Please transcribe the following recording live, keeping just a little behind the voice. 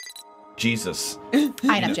Jesus.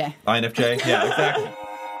 INFJ. INFJ? Yeah, exactly.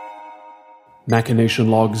 Machination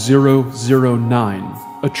Log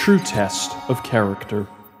 009, a true test of character.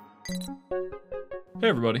 Hey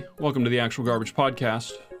everybody, welcome to the Actual Garbage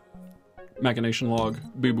Podcast. Machination Log,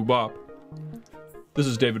 Bee Boo Bop. This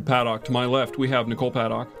is David Paddock. To my left, we have Nicole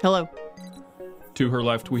Paddock. Hello. To her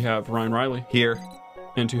left, we have Ryan Riley. Here.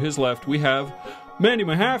 And to his left, we have Mandy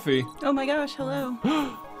Mahaffey. Oh my gosh, hello.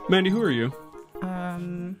 Mandy, who are you?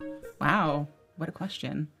 Wow, what a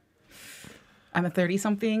question. I'm a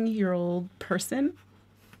 30-something-year-old person,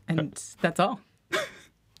 and that's all.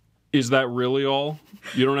 Is that really all?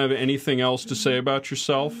 You don't have anything else to say about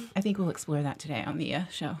yourself? I think we'll explore that today on the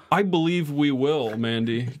show. I believe we will,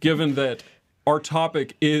 Mandy, given that our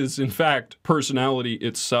topic is, in fact, personality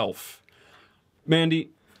itself. Mandy,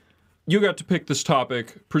 you got to pick this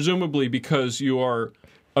topic, presumably because you are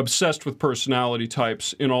obsessed with personality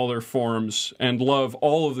types in all their forms and love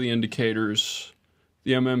all of the indicators,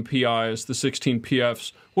 the MMPIs, the 16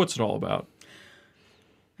 PFs. What's it all about?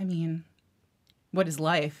 I mean, what is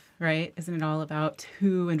life, right? Isn't it all about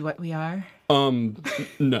who and what we are?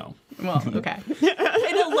 No. Well, okay.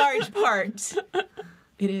 In a large part,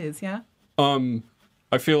 it is, yeah?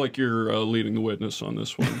 I feel like you're leading the witness on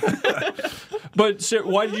this one. But Sarah,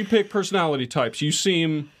 why did you pick personality types? You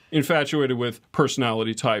seem infatuated with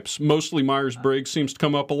personality types. Mostly Myers-Briggs seems to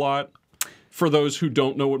come up a lot. For those who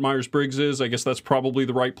don't know what Myers-Briggs is, I guess that's probably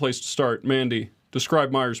the right place to start. Mandy,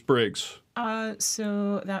 describe Myers-Briggs.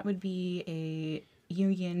 So that would be a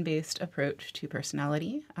Jungian-based approach to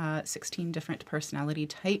personality. 16 different personality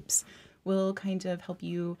types will kind of help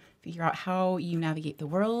you figure out how you navigate the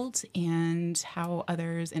world and how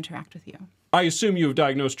others interact with you. I assume you have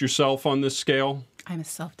diagnosed yourself on this scale. I'm a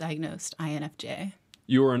self-diagnosed INFJ.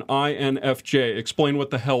 You are an INFJ. Explain what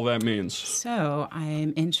the hell that means. So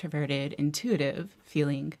I'm introverted, intuitive,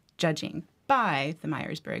 feeling, judging by the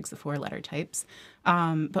Myers-Briggs, the 4-letter types.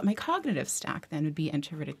 But my cognitive stack then would be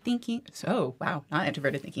introverted thinking. So, wow, not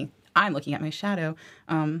introverted thinking. I'm looking at my shadow,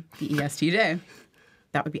 the ESTJ.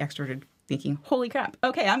 That would be extroverted thinking. Holy crap.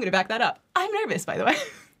 Okay, I'm going to back that up. I'm nervous, by the way.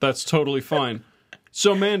 That's totally fine.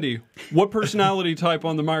 So, Mandy, what personality type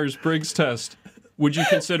on the Myers-Briggs test would you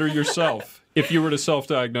consider yourself if you were to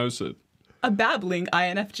self-diagnose it? A babbling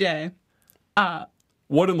INFJ.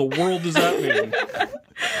 What in the world does that mean?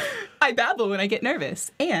 I babble when I get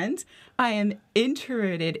nervous. And I am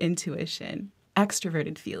introverted intuition,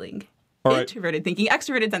 extroverted feeling, All right. introverted thinking,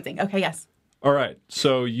 extroverted sensing. Okay, yes. All right,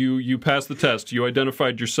 so you passed the test. You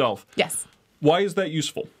identified yourself. Yes. Why is that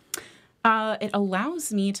useful? It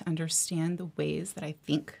allows me to understand the ways that I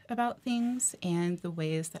think about things and the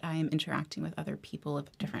ways that I am interacting with other people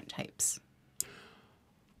of different types.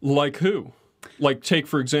 Like who? Like, take,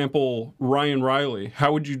 for example, Ryan Riley.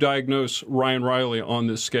 How would you diagnose Ryan Riley on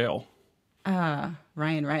this scale?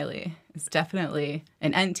 Ryan Riley is definitely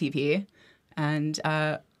an NTP, and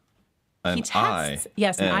he tests.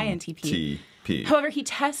 Yes, an INTP. However, he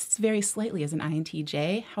tests very slightly as an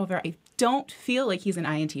INTJ. However, I don't feel like he's an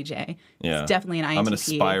INTJ. Yeah. He's definitely an INTP. I'm an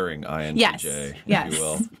aspiring INTJ, yes, if you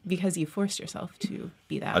will. Because you forced yourself to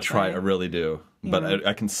be that. I really do. But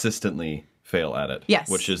I consistently fail at it. Yes.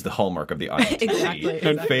 Which is the hallmark of the INTJ. Exactly.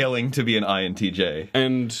 And failing to be an INTJ.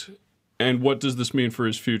 And what does this mean for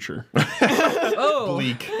his future? Oh.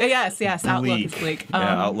 Bleak. Yes, outlook is bleak.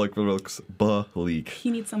 Yeah, outlook looks bleak.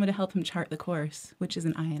 He needs someone to help him chart the course, which is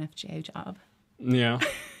an INFJ job. Yeah.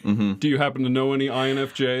 Mm-hmm. Do you happen to know any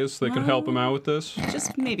INFJs that could help him out with this?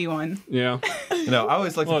 Just maybe one. Yeah. No, I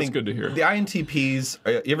always like to think. That's good to hear. The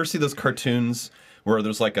INTPs, you ever see those cartoons where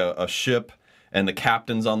there's like a ship and the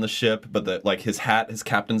captain's on the ship, but his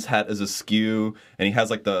captain's hat is askew, and he has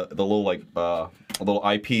like the little a little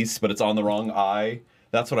eyepiece, but it's on the wrong eye.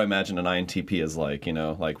 That's what I imagine an INTP is like,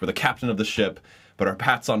 like we're the captain of the ship, but our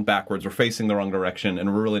hat's on backwards, we're facing the wrong direction,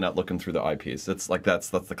 and we're really not looking through the eyepiece. It's like that's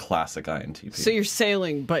the classic INTP. So you're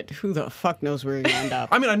sailing, but who the fuck knows where you're gonna end up?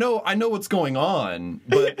 I mean, I know what's going on,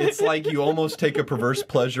 but it's like you almost take a perverse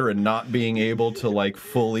pleasure in not being able to like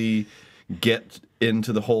fully get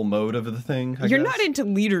into the whole mode of the thing. I You're guess. not into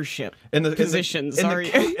leadership positions, are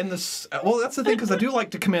you? Well, that's the thing, because I do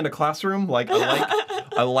like to command a classroom. Like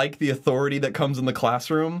I like the authority that comes in the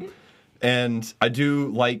classroom, and I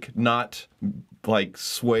do like not like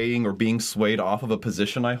swaying or being swayed off of a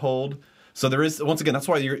position I hold. So there is, once again, that's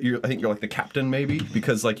why I think you're like the captain maybe,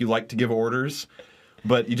 because like you like to give orders,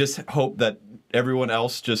 but you just hope that everyone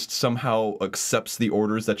else just somehow accepts the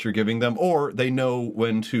orders that you're giving them, or they know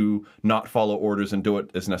when to not follow orders and do it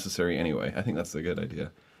as necessary anyway. I think that's a good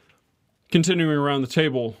idea. Continuing around the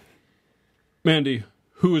table, Mandy,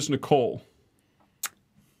 who is Nicole?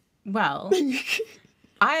 Well,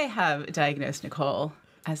 I have diagnosed Nicole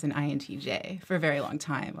as an INTJ for a very long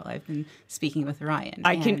time while I've been speaking with Ryan.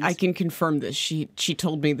 I can confirm this. She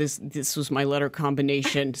told me this was my letter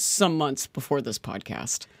combination some months before this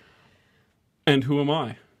podcast. And who am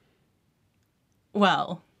I?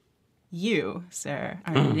 Well, you, sir,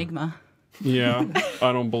 are an enigma. Yeah,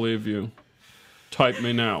 I don't believe you. Type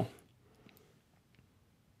me now.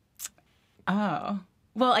 Oh.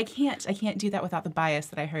 Well, I can't do that without the bias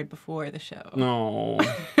that I heard before the show. No.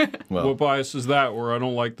 Well, What bias is that? Where I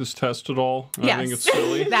don't like this test at all? Yes. I think it's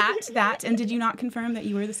silly. that. And did you not confirm that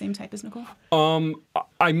you were the same type as Nicole?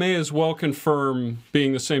 I may as well confirm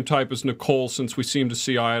being the same type as Nicole, since we seem to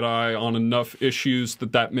see eye to eye on enough issues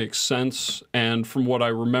that makes sense. And from what I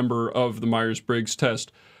remember of the Myers-Briggs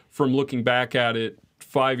test, from looking back at it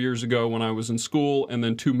 5 years ago when I was in school, and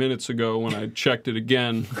then 2 minutes ago when I checked it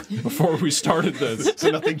again before we started this. so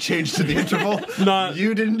nothing changed in the interval?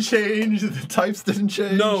 You didn't change, the types didn't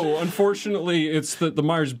change? No, unfortunately, it's that the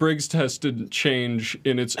Myers-Briggs test didn't change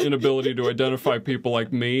in its inability to identify people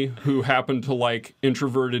like me who happen to like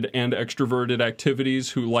introverted and extroverted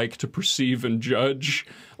activities, who like to perceive and judge.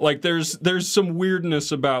 Like, there's some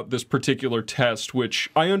weirdness about this particular test, which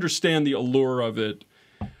I understand the allure of it,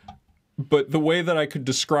 but the way that I could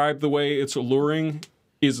describe the way it's alluring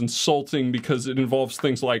is insulting, because it involves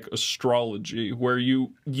things like astrology, where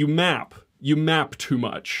you map too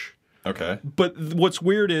much. Okay. But what's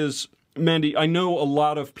weird is, Mandy, I know a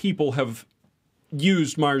lot of people have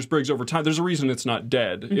used Myers-Briggs over time. There's a reason it's not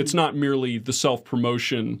dead. Mm-hmm. It's not merely the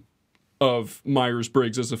self-promotion of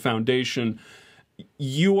Myers-Briggs as a foundation.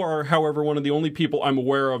 You are, however, one of the only people I'm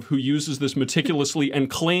aware of who uses this meticulously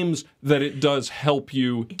and claims that it does help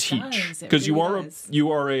you teach. Because you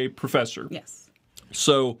are a professor. Yes.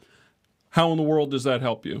 So how in the world does that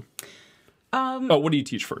help you? What do you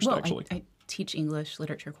teach first, actually? I teach English,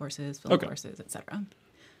 literature courses, film courses, etc.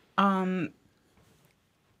 What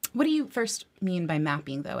do you first mean by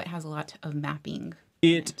mapping, though? It has a lot of mapping.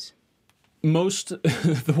 The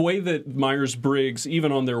way that Myers-Briggs,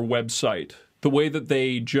 even on their website, the way that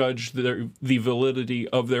they judge the validity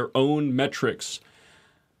of their own metrics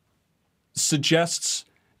suggests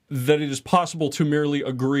that it is possible to merely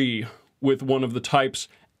agree with one of the types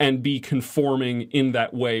and be conforming in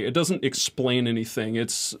that way. It doesn't explain anything.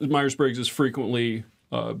 Myers-Briggs is frequently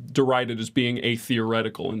derided as being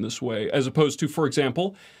atheoretical in this way, as opposed to, for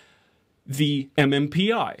example, the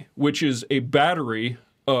MMPI, which is a battery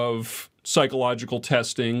of psychological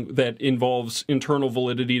testing that involves internal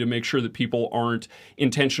validity to make sure that people aren't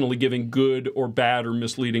intentionally giving good or bad or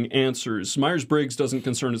misleading answers. Myers-Briggs doesn't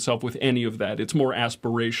concern itself with any of that. It's more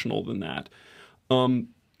aspirational than that.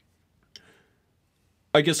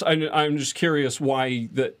 I guess I'm just curious why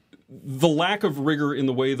the lack of rigor in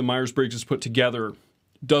the way the Myers-Briggs is put together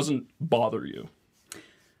doesn't bother you.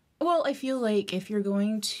 Well, I feel like if you're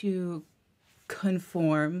going to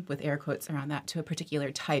conform, with air quotes around that, to a particular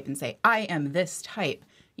type and say, I am this type,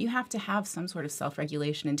 you have to have some sort of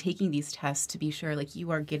self-regulation in taking these tests to be sure like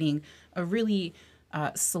you are getting a really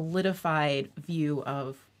solidified view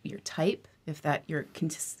of your type, if that you're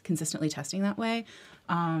consistently testing that way.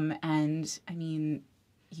 And I mean,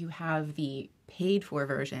 you have the paid for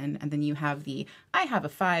version, and then you have I have a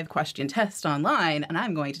 5-question test online, and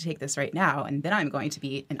I'm going to take this right now, and then I'm going to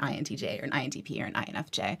be an INTJ or an INTP or an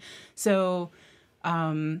INFJ. So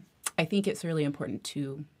I think it's really important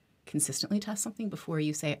to consistently test something before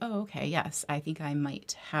you say, oh, okay, yes, I think I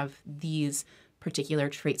might have these particular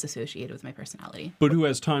traits associated with my personality. But who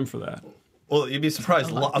has time for that? Well, you'd be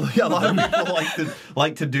surprised. A lot of people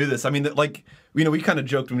like to do this. I mean, we kind of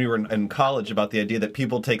joked when we were in college about the idea that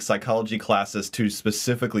people take psychology classes to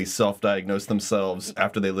specifically self-diagnose themselves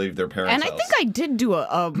after they leave their parents' house. And I think I did do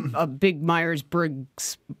a big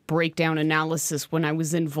Myers-Briggs breakdown analysis when I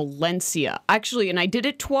was in Valencia. Actually, and I did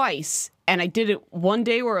it twice. And I did it one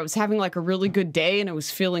day where I was having like a really good day and I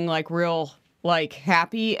was feeling like real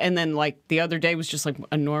happy, and then like the other day was just like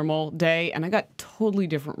a normal day, and I got totally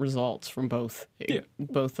different results from both. Yeah.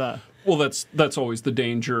 Well, that's always the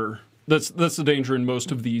danger. That's the danger in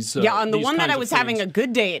most of these. On the one that I was things. having a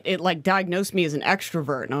good day, it like diagnosed me as an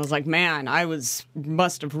extrovert, and I was like, man,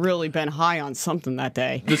 must have really been high on something that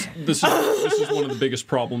day. This is one of the biggest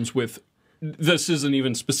problems with. This isn't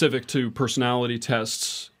even specific to personality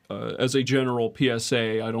tests. As a general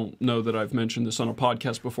PSA, I don't know that I've mentioned this on a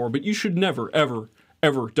podcast before, but you should never, ever,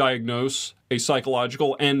 ever diagnose a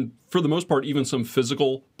psychological and, for the most part, even some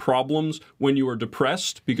physical problems when you are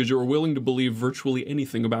depressed, because you are willing to believe virtually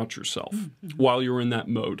anything about yourself while you're in that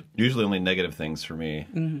mode. Usually only negative things for me.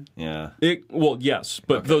 Mm-hmm. Yeah. Well, yes,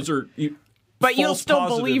 but those are... But you'll false still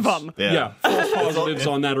believe positives- them. Yeah. false positives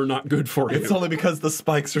on that are not good for you. It's only because the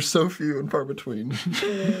spikes are so few and far between.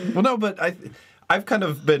 Well, no, but I've kind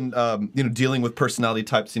of been, dealing with personality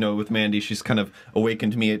types. With Mandy, she's kind of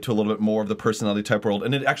awakened me to a little bit more of the personality type world,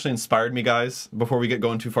 and it actually inspired me, guys. Before we get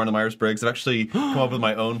going too far into Myers-Briggs, I've actually come up with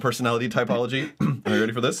my own personality typology. Are you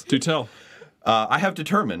ready for this? Do tell. I have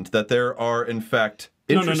determined that there are, in fact,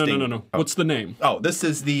 No. interesting... What's the name? Oh, this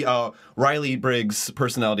is the Riley-Briggs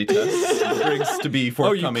personality test. Briggs to be Oh, you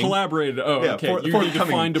forthcoming. collaborated. Oh, Yeah, okay. You need to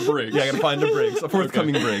forthcoming. find a Briggs. Yeah, I gotta find a Briggs. A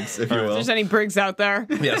forthcoming Briggs, if you will. If there's any Briggs out there,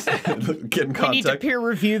 Yes, get in we contact. need to peer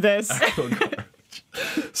review this.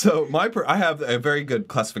 So I have a very good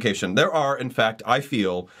classification. There are, in fact, I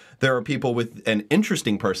feel there are people with an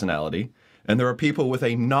interesting personality, and there are people with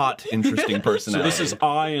a not interesting So personality. this is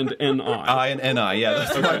I and NI. I and NI, yeah,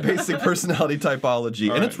 that's my basic personality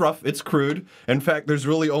typology. And it's rough, it's crude. In fact, there's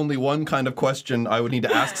really only one kind of question I would need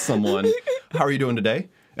to ask someone, how are you doing today?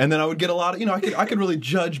 And then I would get a lot of, I could really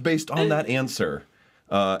judge based on that answer.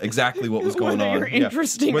 Exactly what was going Whether on. you're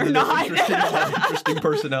interesting or Whether they're not. Interesting or not interesting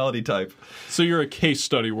personality type. So you're a case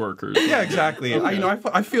study worker. Yeah, exactly.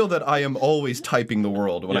 I feel that I am always typing the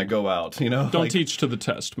world when I go out. Don't teach to the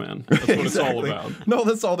test, man. That's what it's all Exactly. about. No,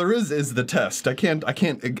 that's all there is the test. I can't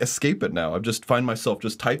escape it now. I just find myself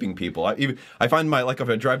just typing people. I find if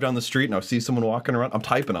I drive down the street and I see someone walking around, I'm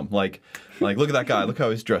typing them. Like look at that guy. Look how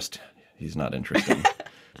he's dressed. He's not interesting.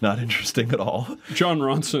 Not interesting at all. John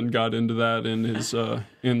Ronson got into that in his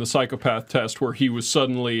in the psychopath test, where he was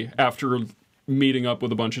suddenly, after meeting up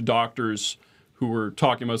with a bunch of doctors who were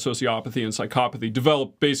talking about sociopathy and psychopathy,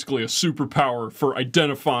 developed basically a superpower for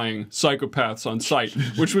identifying psychopaths on sight,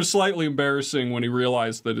 which was slightly embarrassing when he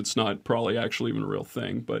realized that it's not probably actually even a real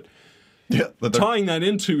thing. But Yeah, but tying that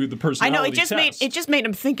into the I personality know it just made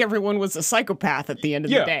him think everyone was a psychopath at the end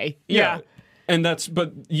of the day. Yeah. And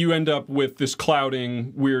but you end up with this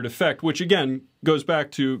clouding weird effect, which again goes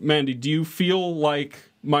back to Mandy. Do you feel like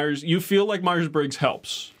Myers-Briggs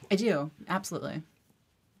helps? I do, absolutely.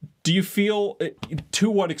 Do you feel to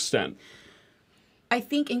what extent? I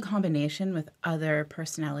think in combination with other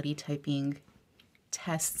personality typing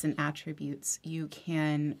tests and attributes, you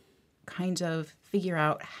can kind of figure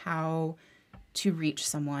out how to reach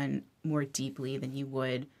someone more deeply than you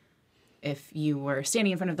would if you were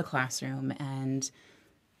standing in front of the classroom and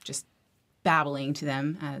just babbling to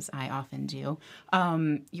them, as I often do.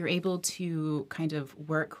 You're able to kind of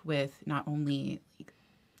work with not only,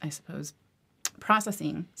 I suppose,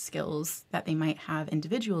 processing skills that they might have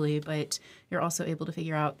individually, but you're also able to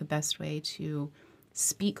figure out the best way to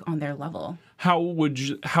speak on their level. How would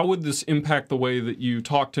this impact the way that you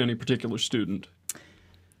talk to any particular student?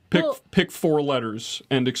 Pick 4 letters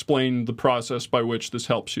and explain the process by which this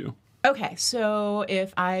helps you. Okay, so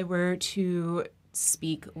if I were to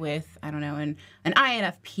speak with, I don't know, an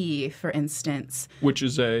INFP, for instance, Which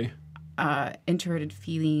is introverted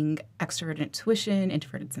feeling, extroverted intuition,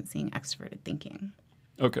 introverted sensing, extroverted thinking.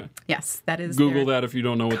 okay. Yes, that is Google their that if you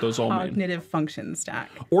don't know what those all mean. cognitive function stack.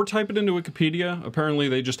 Or type it into Wikipedia. Apparently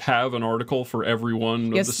they just have an article for every one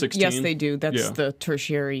of the 16. Yes, they do. That's Yeah. the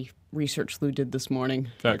tertiary research Lou did this morning.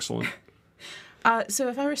 Excellent. So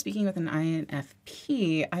if I were speaking with an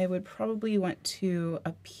INFP, I would probably want to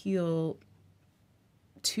appeal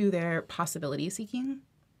to their possibility seeking.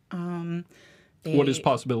 What is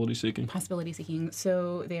possibility seeking? Possibility seeking.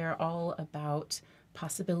 So they are all about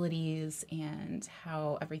possibilities and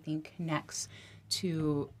how everything connects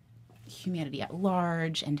to humanity at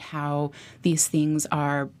large and how these things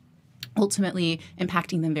are ultimately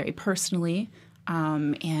impacting them very personally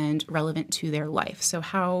and relevant to their life. So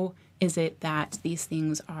how is it that these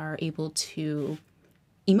things are able to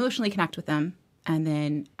emotionally connect with them and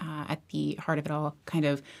then at the heart of it all kind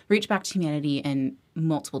of reach back to humanity in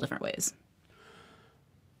multiple different ways?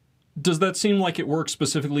 Does that seem like it works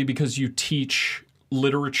specifically because you teach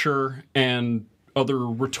literature and other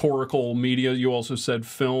rhetorical media? You also said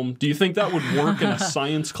film. Do you think that would work in a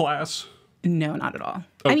science class? No, not at all.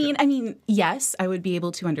 Okay. I mean, yes, I would be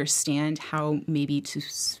able to understand how maybe to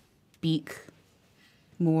speak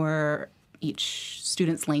more each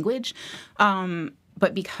student's language,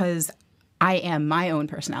 but because I am my own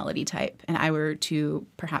personality type, and I were to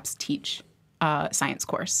perhaps teach a science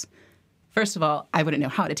course. First of all, I wouldn't know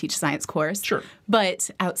how to teach a science course. Sure. But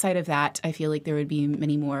outside of that, I feel like there would be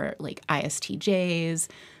many more like ISTJs,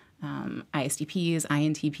 ISTPs,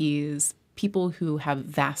 INTPs, people who have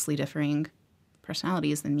vastly differing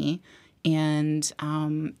personalities than me, and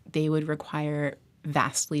they would require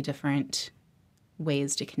vastly different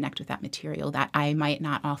ways to connect with that material that I might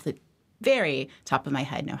not off the very top of my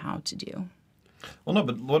head know how to do. Well, no,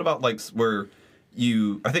 but what about like where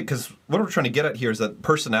I think because what we're trying to get at here is that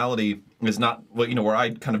personality is not what, where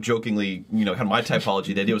I kind of jokingly, had my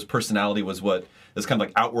typology, the idea was personality was what this kind of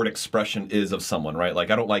like outward expression is of someone, right?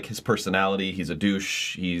 Like, I don't like his personality, he's a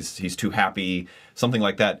douche, he's too happy, something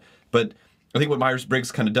like that. But I think what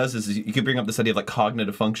Myers-Briggs kind of does is you could bring up this idea of like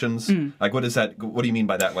cognitive functions. Like, what is that? What do you mean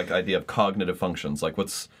by that? Like, idea of cognitive functions? Like,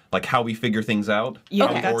 what's like how we figure things out?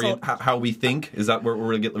 Yeah, how we think? Is that what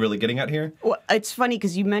we're really getting at here? Well, it's funny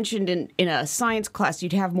because you mentioned in a science class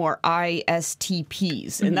you'd have more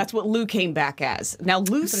ISTPs, and that's what Lou came back as. Now,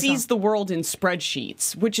 Lou sees the world in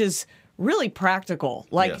spreadsheets, which is really practical.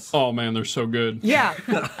 Like, Yes. Oh man, they're so good. yeah.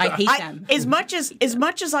 I hate them. As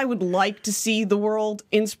much as I would like to see the world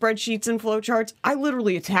in spreadsheets and flowcharts, I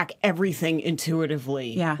literally attack everything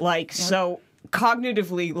intuitively. Yeah. Like, so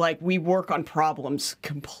cognitively, like, we work on problems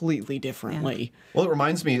completely differently. Well, it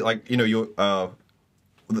reminds me, like,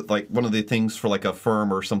 like one of the things for like a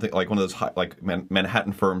firm or something, like one of those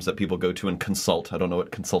Manhattan firms that people go to and consult. I don't know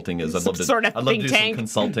what consulting is. I'd love to do some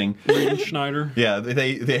consulting. Schneider. Yeah,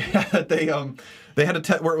 they had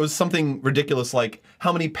a where it was something ridiculous like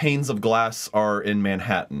how many panes of glass are in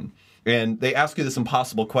Manhattan, and they ask you this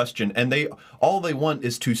impossible question, and all they want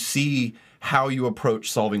is to see how you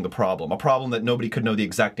approach solving the problem, a problem that nobody could know the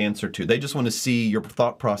exact answer to. They just want to see your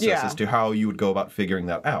thought process as to how you would go about figuring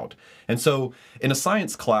that out. And so in a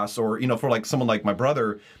science class, or, for like someone like my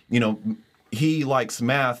brother, he likes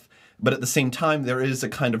math, but at the same time, there is a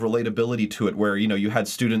kind of relatability to it where, you had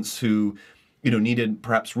students who, needed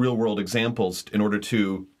perhaps real world examples in order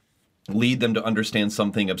to lead them to understand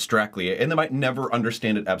something abstractly, and they might never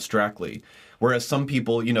understand it abstractly. Whereas some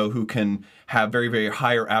people, who can have very, very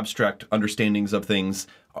higher abstract understandings of things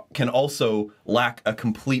can also lack a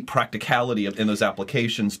complete practicality in those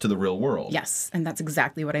applications to the real world. Yes, and that's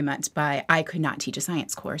exactly what I meant by I could not teach a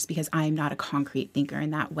science course because I'm not a concrete thinker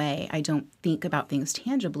in that way. I don't think about things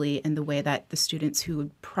tangibly in the way that the students who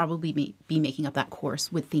would probably be making up that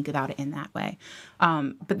course would think about it in that way.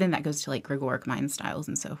 But then that goes to like Gregoric mind styles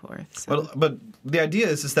and so forth. So. But the idea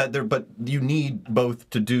is that but you need both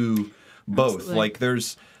to do both. Absolutely. Like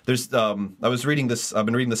there's I was reading this. I've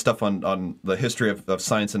been reading this stuff on the history of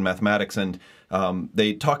science and mathematics, and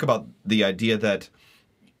they talk about the idea that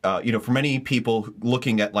for many people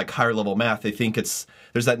looking at like higher level math, they think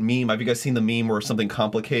there's that meme. Have you guys seen the meme where something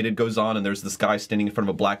complicated goes on, and there's this guy standing in front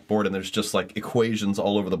of a blackboard, and there's just like equations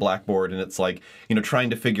all over the blackboard, and it's like trying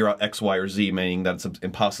to figure out X, Y, or Z, meaning that it's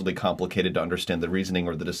impossibly complicated to understand the reasoning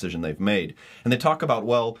or the decision they've made. And they talk about,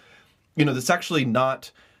 well, that's actually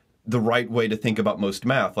not the right way to think about most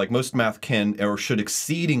math. Like most math can or should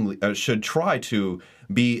try to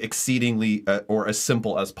be exceedingly or as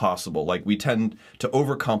simple as possible. Like we tend to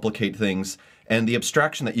overcomplicate things, and the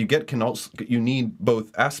abstraction that you get you need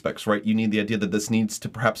both aspects, right? You need the idea that this needs to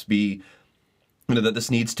perhaps be,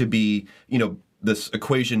 this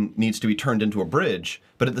equation needs to be turned into a bridge,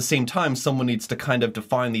 but at the same time, someone needs to kind of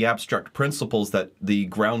define the abstract principles that the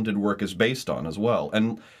grounded work is based on as well.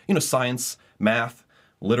 And, science, math,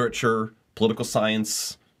 literature, political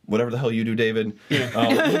science, whatever the hell you do, David.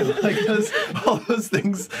 All those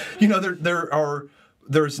things,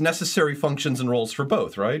 there's necessary functions and roles for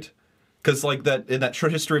both, right? Because like that in that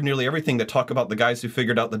short history of nearly everything, that talk about the guys who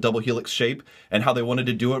figured out the double helix shape and how they wanted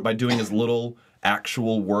to do it by doing as little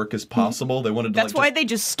actual work as possible. They wanted to. That's why they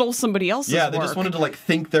just stole somebody else's work. They work. just wanted to like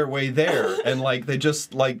think their way there, and like they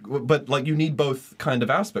just like, but like you need both kind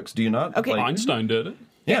of aspects, do you not? Okay, Einstein did it.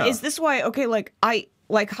 Yeah. Is this why? Okay, like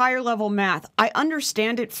higher level math, I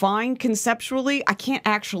understand it fine conceptually. I can't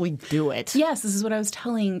actually do it. Yes, this is what I was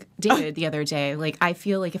telling David the other day. Like, I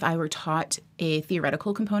feel like if I were taught a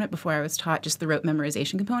theoretical component before I was taught just the rote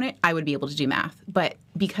memorization component, I would be able to do math. But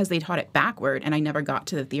because they taught it backward and I never got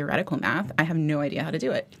to the theoretical math, I have no idea how to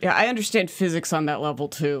do it. Yeah, I understand physics on that level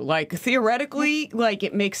too. Like theoretically, like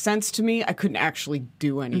it makes sense to me. I couldn't actually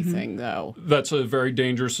do anything though. That's a very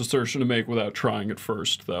dangerous assertion to make without trying it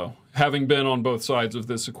first, though. Having been on both sides of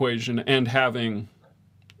this equation and having,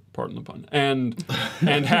 pardon the pun, and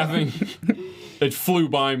having, it flew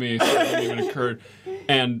by me, so it didn't even occur,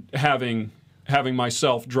 and having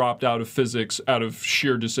myself dropped out of physics out of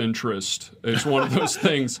sheer disinterest. It's one of those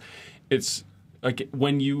things. It's like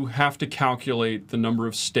when you have to calculate the number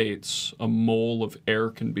of states a mole of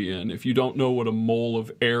air can be in. If you don't know what a mole of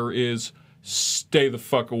air is, stay the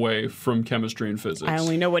fuck away from chemistry and physics. I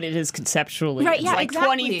only know what it is conceptually. Right, it's yeah, like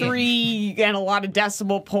exactly. 23 and a lot of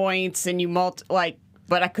decimal points, and you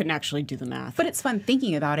but I couldn't actually do the math. But it's fun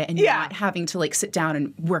thinking about it and Yeah. not having to like sit down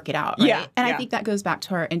and work it out, right? Yeah, And yeah. I think that goes back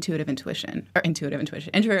to our intuited intuition,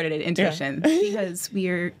 because we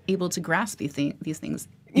are able to grasp these things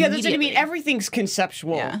Yeah, that's what I mean. immediately. Everything's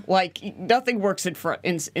conceptual. Yeah. Like nothing works in front.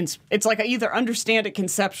 It's like I either understand it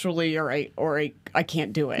conceptually or I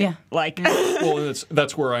can't do it. Yeah. Like Well,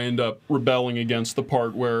 that's where I end up rebelling against the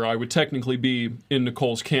part where I would technically be in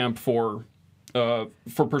Nicole's camp for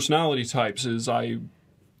personality types. Is I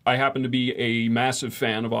happen to be a massive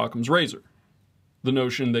fan of Occam's razor. The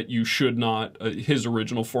notion that you should not, his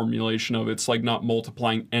original formulation of it's like not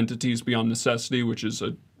multiplying entities beyond necessity, which is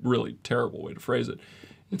a really terrible way to phrase it.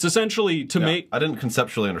 It's essentially to make. I didn't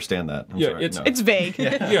conceptually understand that. I'm sorry. it's- No. it's vague.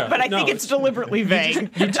 Yeah, But I no, think it's deliberately vague.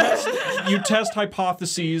 you test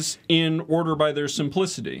hypotheses in order by their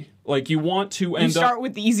simplicity. Like you want to You end start up.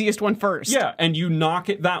 with the easiest one first. Yeah, and you knock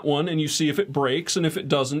at that one, and you see if it breaks, and if it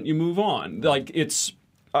doesn't, you move on. Like it's.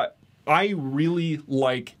 I really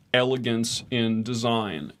like elegance in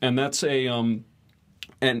design, and that's a and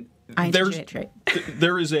there's INTJ trait.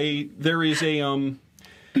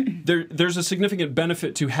 there's a significant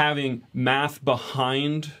benefit to having math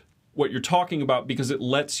behind what you're talking about because it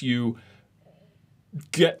lets you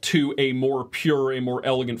get to a more pure, a more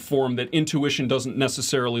elegant form that intuition doesn't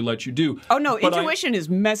necessarily let you do. Oh no, But intuition is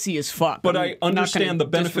messy as fuck. But I'm I not gonna understand the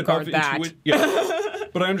benefit of disregard that. intuition. Yeah.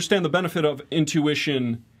 But I understand the benefit of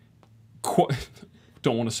intuition.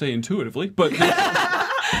 Don't want to say intuitively, but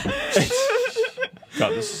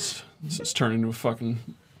God, this is turning into a fucking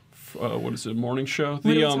what is it? Morning show. What do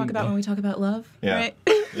we talk about when we talk about love? Yeah. Right?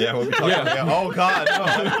 Yeah, what we talking about? Yeah. Oh God,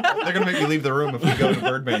 no. They're gonna make me leave the room if we go to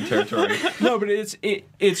Birdman territory. No, but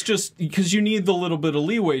it's just because you need the little bit of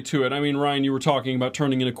leeway to it. I mean, Ryan, you were talking about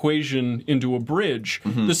turning an equation into a bridge.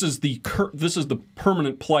 Mm-hmm. This is the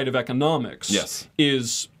permanent plight of economics. Yes.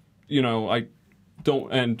 Is I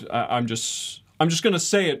don't, and I'm just going to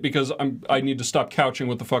say it because I need to stop couching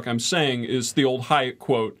what the fuck I'm saying. Is the old Hayek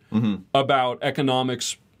quote about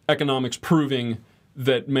economics proving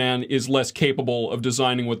that man is less capable of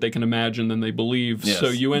designing what they can imagine than they believe. Yes. So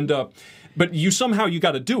you end up, but you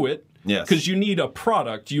got to do it. Yes. Because you need a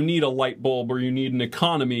product, you need a light bulb, or you need an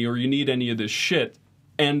economy, or you need any of this shit.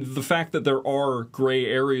 And the fact that there are gray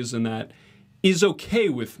areas in that is okay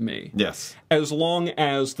with me. Yes. As long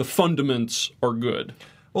as the fundaments are good.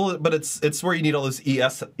 Well, but it's where you need all those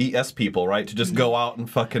ES people, right, to just go out and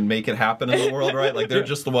fucking make it happen in the world, right? Like they're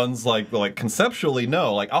just the ones like conceptually,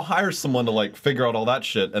 no. Like I'll hire someone to like figure out all that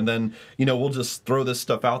shit, and then we'll just throw this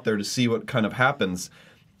stuff out there to see what kind of happens.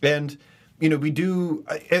 And we do.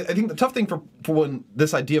 I think the tough thing for when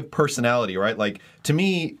this idea of personality, right? Like to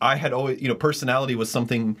me, I had always personality was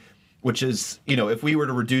something. Which is, if we were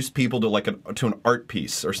to reduce people to to an art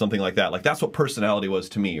piece or something like that, like that's what personality was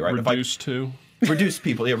to me, right? Reduce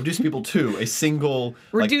people to a single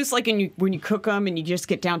Reduce when you cook them and you just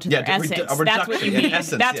get down to their essence. That's what you mean.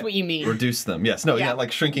 That's what you mean. Reduce them. Yes. No. Yeah.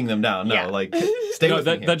 Like shrinking them down. No. Yeah. Like stay No, with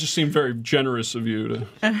me. that just seemed very generous of you to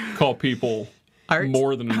call people Art?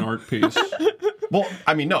 more than an art piece. Well,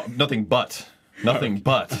 I mean, no, nothing but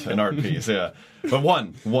an art piece. Yeah. But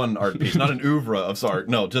one art piece, not an oeuvre of art.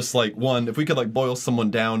 No, just like one. If we could boil someone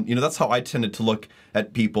down, that's how I tended to look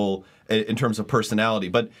at people in terms of personality.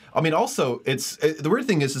 But I mean, also, the weird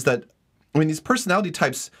thing is that these personality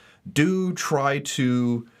types do try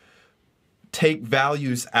to take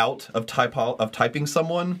values out of typing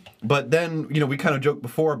someone. But then we kind of joked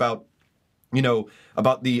before about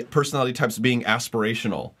the personality types being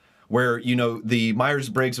aspirational. Where the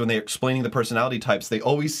Myers-Briggs, when they're explaining the personality types, they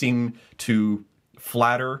always seem to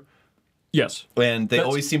flatter, Yes. and they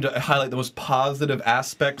always seem to highlight the most positive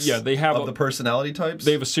aspects. Yeah, they have of the personality types.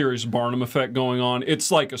 They have a serious Barnum effect going on.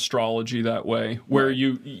 It's like astrology that way, where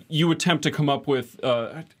you attempt to come up with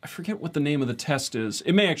I forget what the name of the test is.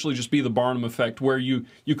 It may actually just be the Barnum effect, where you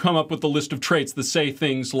come up with a list of traits that say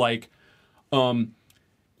things like,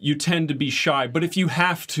 you tend to be shy, but if you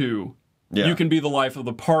have to, you can be the life of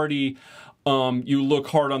the party. You look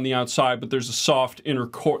hard on the outside, but there's a soft inner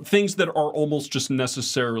core. Things that are almost just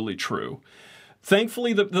necessarily true.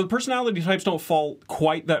 Thankfully, the personality types don't fall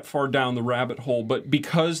quite that far down the rabbit hole, but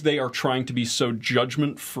because they are trying to be so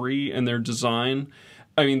judgment-free in their design,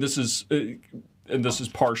 I mean, this is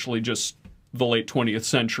partially just the late 20th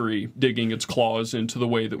century digging its claws into the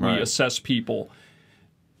way that we assess people.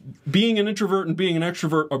 Being an introvert and being an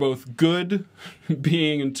extrovert are both good.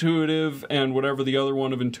 Being intuitive and whatever the other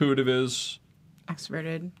one of intuitive is.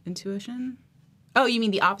 Extroverted intuition? Oh, you mean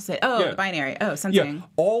the opposite. Oh, Yeah. the binary. Oh, sensing. Yeah,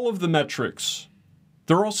 all of the metrics,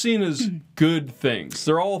 they're all seen as good things.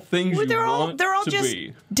 They're all things you want they're all to just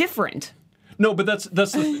be. different. No, but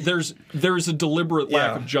there's a deliberate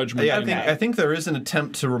lack of judgment. Yeah, in that. I think there is an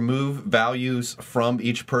attempt to remove values from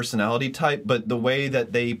each personality type, but the way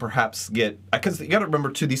that they perhaps get, because you got to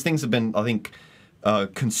remember too, these things have been, I think,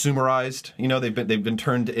 consumerized. You know, they've been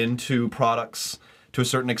turned into products to a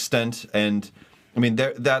certain extent, and I mean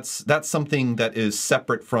that's something that is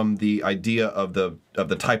separate from the idea of the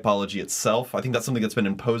typology itself. I think that's something that's been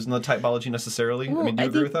imposed in the typology necessarily. I mean, do you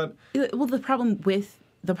agree with that? Well, the problem with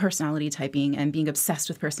the personality typing and being obsessed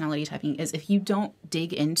with personality typing is if you don't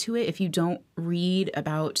dig into it, if you don't read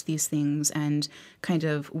about these things and kind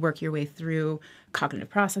of work your way through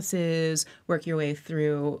cognitive processes, work your way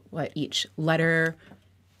through what each letter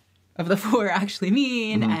of the 4 actually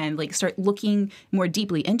mean, and like start looking more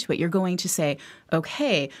deeply into it, you're going to say,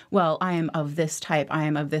 okay, well, I am of this type, I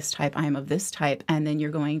am of this type, I am of this type, and then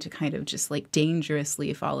you're going to kind of just like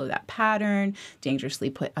dangerously follow that pattern,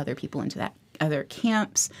 dangerously put other people into that other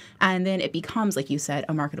camps, and then it becomes, like you said,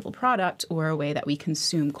 a marketable product or a way that we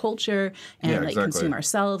consume culture and consume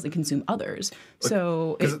ourselves and consume others.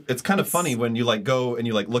 So it's kind of funny when you like go and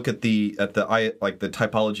you like look at the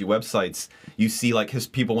typology websites, you see like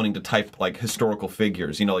people wanting to type like historical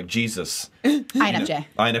figures, you know, like Jesus, INFJ.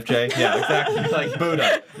 INFJ, yeah, exactly, like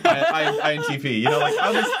Buddha, INTP, you know, like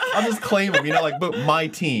I'll just claim them, you know, like my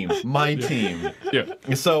team. Yeah.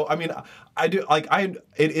 So I mean, I do like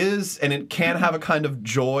it is, and it can have a kind of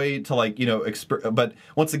joy to like, you know, but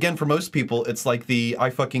once again, for most people, it's like the I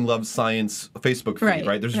fucking love science Facebook feed,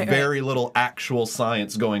 right? There's very little actual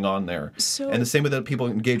science going on there. And the same way that people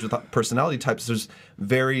engage with personality types, there's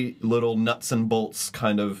very little nuts and bolts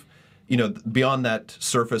kind of, you know, beyond that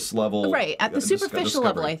surface level. Right, at the superficial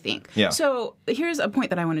level, I think. Yeah. So here's a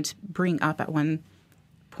point that I wanted to bring up at one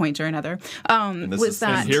point or another. And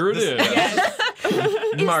here it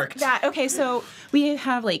is. Marked. Okay, so we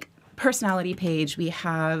have like personality page, we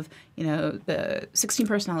have, you know, the 16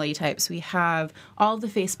 personality types, we have all the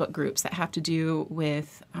Facebook groups that have to do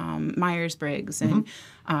with Myers-Briggs and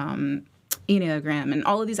Enneagram and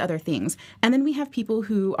all of these other things. And then we have people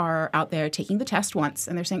who are out there taking the test once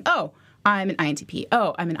and they're saying, oh, I'm an INTP.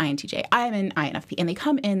 Oh, I'm an INTJ. I'm an INFP. And they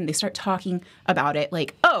come in, they start talking about it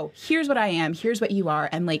like, oh, here's what I am. Here's what you are.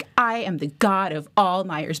 And like, I am the god of all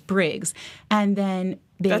Myers-Briggs. And then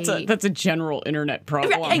that's a general internet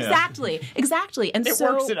problem. Right, exactly. And it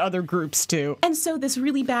works in other groups too. And so this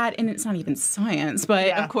really bad, and it's not even science, but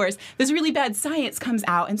of course, this really bad science comes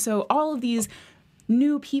out. And so all of these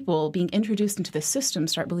new people being introduced into the system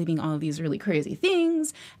start believing all of these really crazy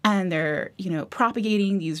things, and they're, you know,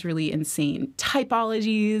 propagating these really insane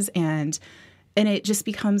typologies, and it just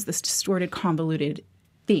becomes this distorted, convoluted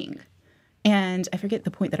thing. And I forget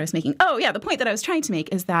the point that I was making. Oh, yeah, the point that I was trying to make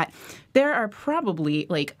is that there are probably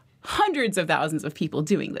like hundreds of thousands of people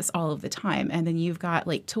doing this all of the time, and then you've got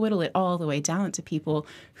like to whittle it all the way down to people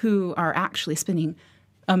who are actually spending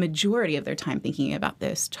a majority of their time thinking about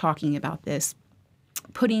this, talking about this,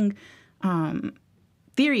 putting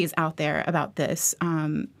theories out there about this.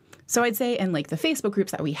 So I'd say in like the Facebook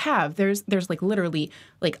groups that we have, there's like literally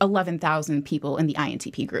like 11,000 people in the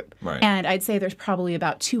INTP group. Right. And I'd say there's probably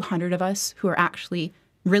about 200 of us who are actually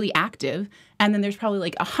really active. And then there's probably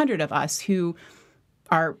like 100 of us who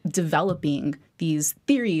are developing these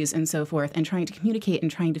theories and so forth and trying to communicate and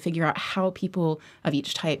trying to figure out how people of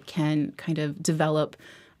each type can kind of develop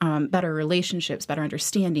better relationships, better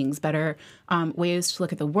understandings, better ways to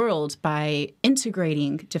look at the world by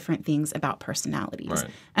integrating different things about personalities. Right.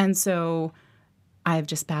 And so I've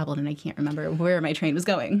just babbled and I can't remember where my train was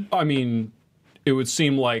going. I mean, it would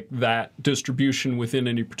seem like that distribution within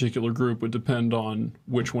any particular group would depend on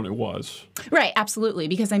which one it was. Right, absolutely.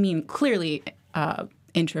 Because, I mean, clearly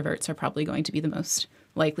introverts are probably going to be the most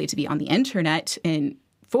likely to be on the internet in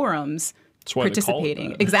forums That's why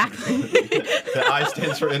participating. They call it that. Exactly. The I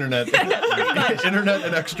stands for internet. Internet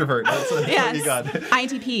and extrovert. That's what you got.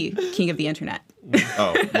 INTP, king of the internet.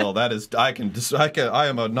 Oh, well, that is. I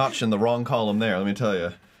am a notch in the wrong column there. Let me tell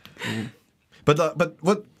you. But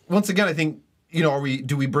what? Once again, I think, you know,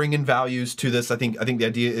 do we bring in values to this? I think the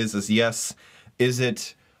idea is yes. Is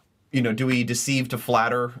it? You know, do we deceive to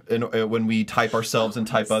flatter when we type ourselves and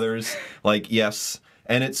type others? Like, yes.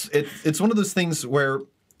 And it's one of those things where,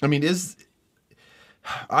 I mean,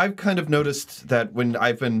 I've kind of noticed that when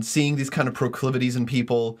I've been seeing these kind of proclivities in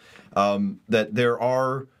people, that there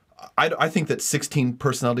are, I think that 16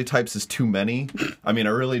 personality types is too many. I mean,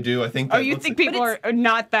 I really do. I think. You think people are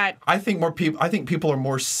not that? I think people are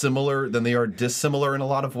more similar than they are dissimilar in a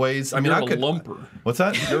lot of ways. I mean, You're a lumper. What's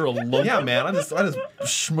that? You're a lumper. Yeah, man. I just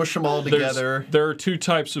smush them all together. There are two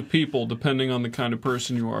types of people depending on the kind of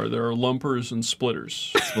person you are. There are lumpers and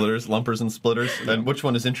splitters. Lumpers, and splitters. And which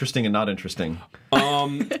one is interesting and not interesting?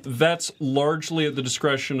 That's largely at the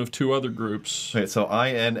discretion of two other groups. Okay, so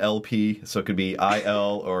INLP, so it could be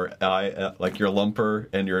IL or I, like you're a lumper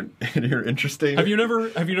and you're interesting. Have you never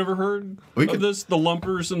heard of this? The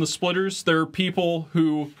lumpers and the splitters. There are people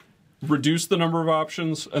who reduce the number of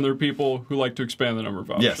options, and there are people who like to expand the number of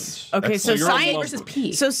options. Yes. Okay, so You're a science lumper. versus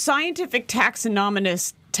P. So scientific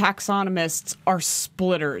taxonomists are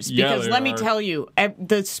splitters Yeah, because they let me are. tell you,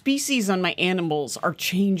 the species on my animals are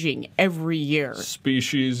changing every year.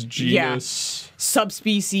 Species, genus,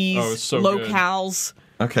 Subspecies, Oh, it's so good. locales.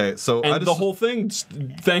 Okay, so and the whole thing,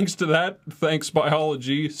 thanks to that, thanks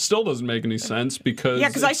biology, still doesn't make any sense because Yeah,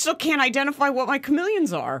 because I still can't identify what my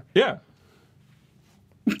chameleons are. yeah.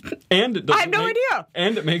 And it doesn't I have no idea.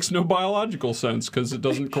 And it makes no biological sense because it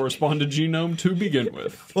doesn't correspond to genome to begin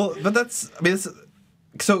with. Well, but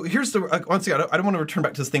so here's the once again, I don't want to return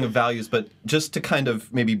back to this thing of values, but just to kind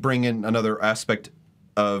of maybe bring in another aspect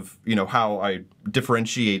of how I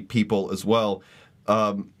differentiate people as well.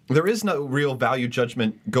 There is no real value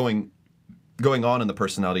judgment going on in the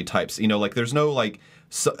personality types. Like there's no like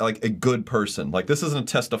a good person. Like this isn't a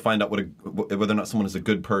test to find out whether or not someone is a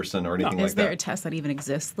good person or anything like Is there a that. test that even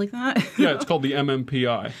exists like that? Yeah, it's called the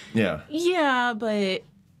MMPI. Yeah. Yeah, but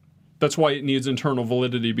That's why it needs internal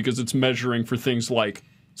validity because it's measuring for things like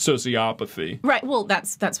sociopathy, right. Well,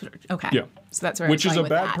 that's what. Okay. Yeah. So that's where which I was is a going with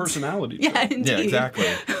bad that. personality trait. Yeah, indeed. Yeah, exactly.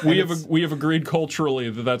 We have agreed culturally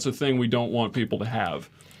that that's a thing we don't want people to have.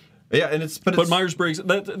 Yeah, and But Myers-Briggs,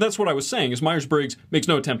 that's what I was saying, is Myers-Briggs makes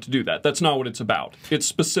no attempt to do that. That's not what it's about. It's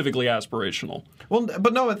specifically aspirational. Well,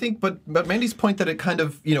 but no, I think, but Mandy's point that it kind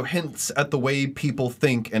of, hints at the way people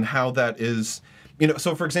think and how that is,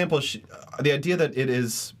 so for example, the idea that it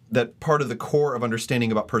is, that part of the core of understanding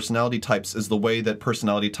about personality types is the way that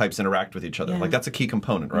personality types interact with each other. Yeah. Like that's a key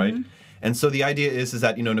component, right? And so the idea is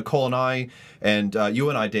that, Nicole and I and you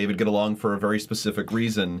and I, David, get along for a very specific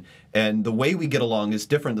reason. And the way we get along is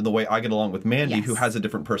different than the way I get along with Mandy, Yes. who has a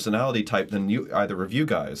different personality type than either of you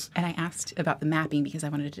guys. And I asked about the mapping because I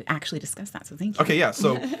wanted to actually discuss that. So thank you. Okay, yeah.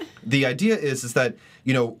 So the idea is that,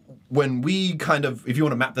 when we kind of, if you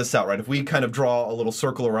want to map this out, right, if we kind of draw a little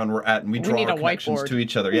circle around where we're at and we draw need our a connections whiteboard. to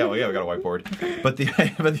each other. Yeah, we got a whiteboard. But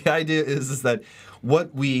the idea is that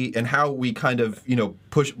what we and how we kind of,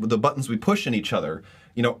 push the buttons we push in each other,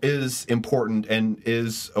 is important and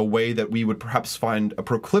is a way that we would perhaps find a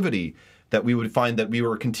proclivity that we would find that we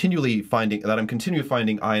were continually finding, that I'm continually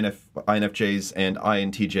finding INFJs and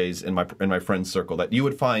INTJs in my friends circle, that you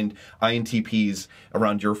would find INTPs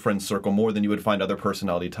around your friends circle more than you would find other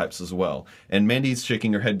personality types as well. And Mandy's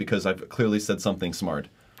shaking her head because I've clearly said something smart.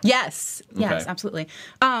 Yes. Yes, Okay. absolutely.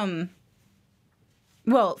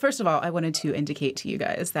 Well, first of all, I wanted to indicate to you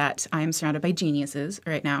guys that I'm surrounded by geniuses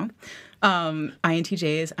right now.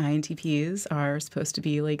 INTJs, INTPs are supposed to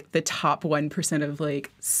be like the top 1% of like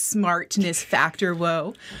smartness factor.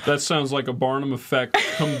 Whoa. That sounds like a Barnum effect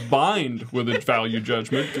combined with a value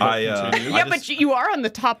judgment. Continue. Yeah, but you are on the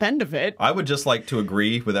top end of it. I would just like to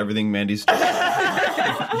agree with everything Mandy's so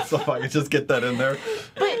if I could just get that in there.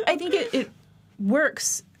 But I think it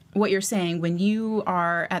works, what you're saying, when you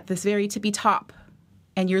are at this very tippy top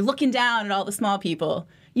and you're looking down at all the small people.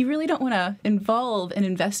 You really don't want to involve and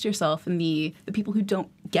invest yourself in the people who don't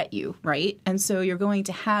get you, right? And so you're going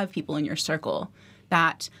to have people in your circle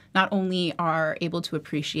that not only are able to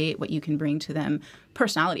appreciate what you can bring to them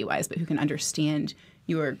personality-wise, but who can understand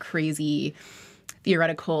your crazy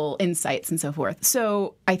theoretical insights and so forth.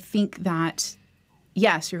 So I think that,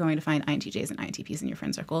 yes, you're going to find INTJs and INTPs in your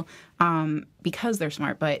friend circle because they're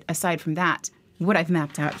smart. But aside from that, what I've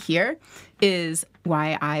mapped out here is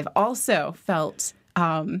why I've also felt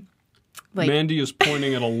like Mandy is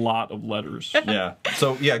pointing at a lot of letters. Yeah.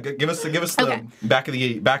 So yeah, give us the Okay. back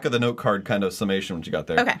of the note card kind of summation what you got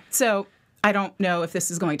there. Okay, so I don't know if this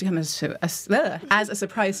is going to come as a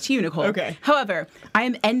surprise to you, Nicole. Okay. However, I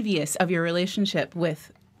am envious of your relationship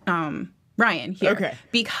with Ryan here. Okay.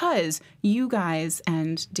 Because you guys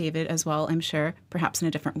and David as well, I'm sure, perhaps in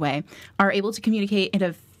a different way, are able to communicate in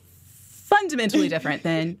a fundamentally different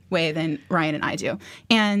way than Ryan and I do.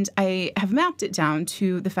 And I have mapped it down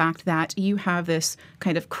to the fact that you have this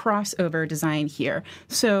kind of crossover design here.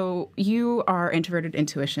 So you are introverted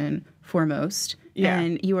intuition foremost, Yeah.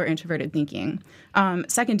 and you are introverted thinking.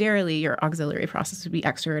 Secondarily, your auxiliary process would be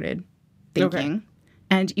extroverted thinking. Okay.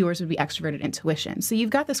 And yours would be extroverted intuition. So you've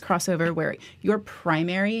got this crossover where your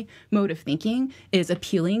primary mode of thinking is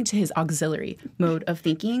appealing to his auxiliary mode of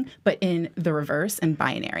thinking, but in the reverse and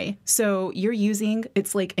binary. So you're using,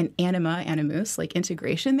 it's like an animus, like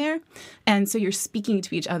integration there. And so you're speaking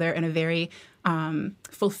to each other in a very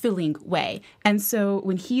fulfilling way. And so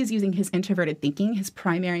when he's using his introverted thinking, his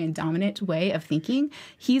primary and dominant way of thinking,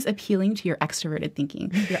 he's appealing to your extroverted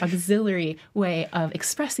thinking, your auxiliary way of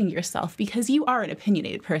expressing yourself, because you are an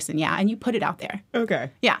opinionated person, yeah, and you put it out there.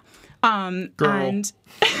 Okay. Yeah. Girl. And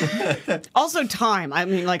Also time. I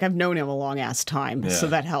mean, like, I've known him a long ass time, so Yeah.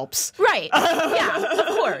 that helps. right. Yeah, of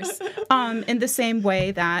course. In the same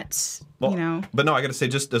way that, Well, you know, But no, I got to say,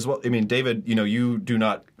 just as well. I mean, David, you do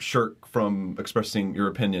not shirk from expressing your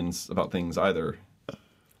opinions about things either.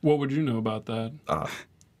 What would you know about that?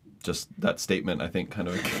 Just that statement, I think, kind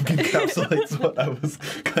of encapsulates what I was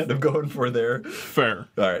kind of going for there. Fair.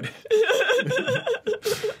 All right.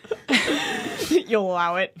 You'll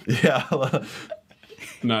allow it. Yeah. All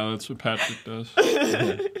No, that's what Patrick does.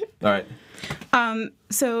 right.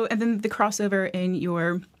 so, and then the crossover in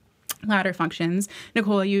your ladder functions,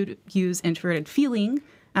 Nicole, you'd use introverted feeling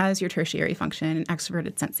as your tertiary function and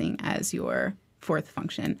extroverted sensing as your fourth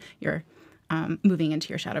function, your moving into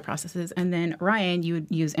your shadow processes. And then Ryan, you would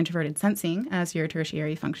use introverted sensing as your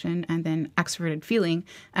tertiary function and then extroverted feeling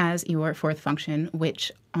as your fourth function,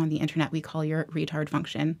 which on the internet we call your retard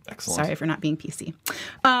function. Excellent. Sorry for not being PC.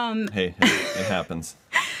 Hey, it happens.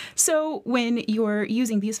 So when you're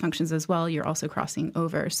using these functions as well, you're also crossing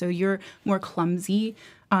over. So you're more clumsy,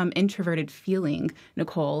 introverted feeling,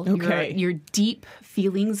 Nicole. Okay. Your deep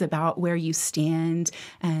feelings about where you stand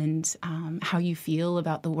and how you feel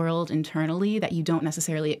about the world internally that you don't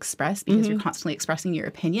necessarily express because you're constantly expressing your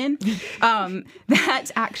opinion.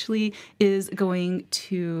 That actually is going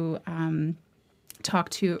to talk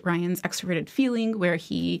to Ryan's extroverted feeling, where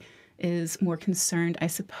he is more concerned, I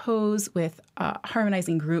suppose, with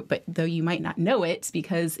harmonizing group, but though you might not know it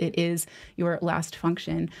because it is your last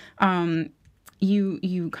function,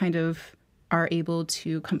 you kind of are able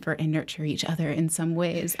to comfort and nurture each other in some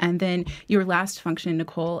ways. And then your last function,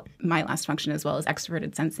 Nicole, my last function as well, is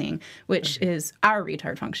extroverted sensing, which is our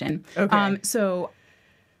retard function. Okay. So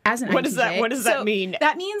as an What does that- INTJ what does that mean?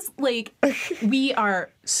 That means like we are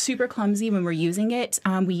super clumsy when we're using it.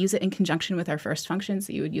 We use it in conjunction with our first function,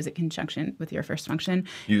 so you would use it in conjunction with your first function.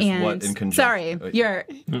 Use what in conjunction? Sorry,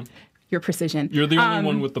 your precision. You're the only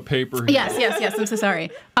one with the paper here. Yes. I'm so sorry.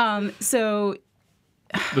 So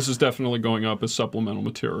This is definitely going up as supplemental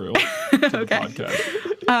material to the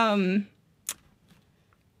podcast.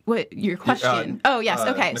 what your question? Oh yes.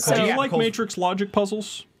 Okay. Nicole, So Do you Yeah. like Nicole's- matrix logic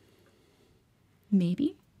puzzles?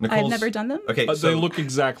 maybe I've Nicole's- never done them. Okay, They look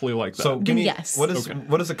exactly like that. So give me Yes. what is Okay.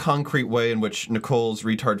 what is a concrete way in which Nicole's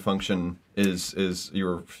retard function is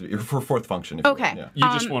your fourth function? If you will. Okay. Yeah. you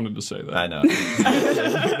just wanted to say that. I know.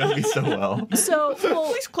 You know me so well. So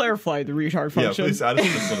well, Please clarify the retard Yeah, function. please. I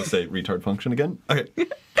just want to say retard function again. Okay.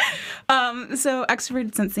 So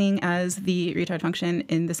extroverted sensing as the retard function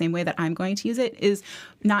in the same way that I'm going to use it is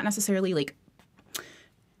not necessarily like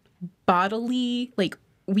bodily, like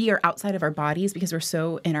we are outside of our bodies because we're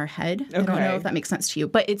so in our head. I don't know Okay. if that makes sense to you,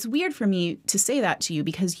 but it's weird for me to say that to you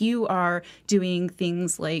because you are doing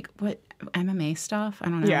things like what MMA stuff. I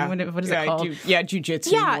don't know. Yeah. What is yeah, it called?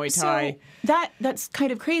 Jujitsu, Muay Thai. So that's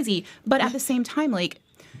kind of crazy. But at the same time, like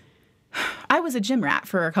I was a gym rat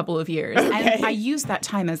for a couple of years, and I used that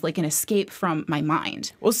time as like an escape from my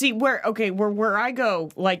mind. Well, see, where I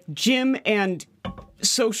go, like gym and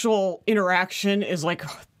social interaction is like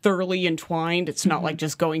thoroughly entwined. It's not like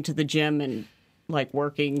just going to the gym and like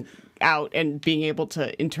working out and being able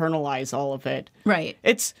to internalize all of it. Right.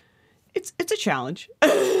 It's a challenge.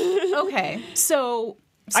 Okay. So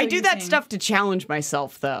I do you're that saying- stuff to challenge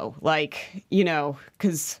myself, though. Like,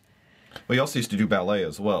 because Well, you also used to do ballet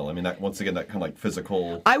as well. I mean, that once again, that kind of like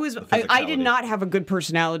physical. I the did physicality. not have a good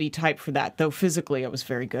personality type for that, though physically I was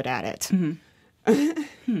very good at it.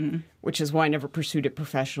 Which is why I never pursued it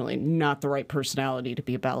professionally. Not the right personality to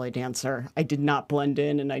be a ballet dancer. I did not blend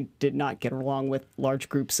in, and I did not get along with large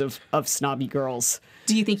groups of snobby girls.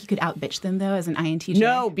 Do you think you could outbitch them though as an INTJ?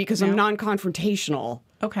 No, because I'm non-confrontational.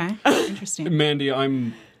 Okay. Interesting. Mandy,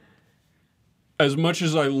 I'm as much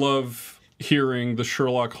as I love hearing the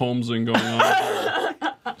Sherlock Holmesing going on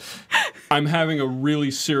here, I'm having a really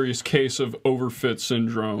serious case of overfit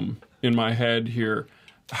syndrome in my head here.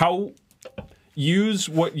 How use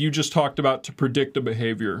what you just talked about to predict a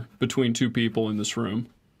behavior between two people in this room.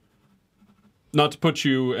 Not to put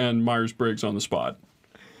you and Myers-Briggs on the spot.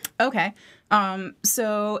 Okay.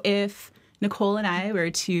 So if Nicole and I were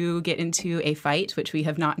to get into a fight, which we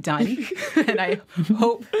have not done, and I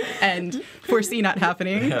hope and foresee not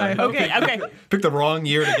happening. I hope. Okay. Picked the wrong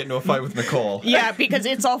year to get into a fight with Nicole. Yeah, because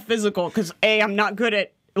it's all physical. Because I'm not good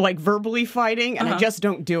at like verbally fighting, and I just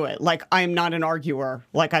don't do it. Like I am not an arguer.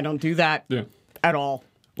 Like I don't do that Yeah. at all.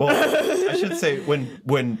 Well, I should say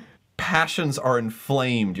when passions are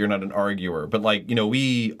inflamed, you're not an arguer. But like, you know,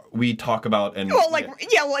 we talk about and Well, like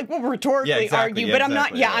like we'll rhetorically Yeah, exactly, argue, yeah, but I'm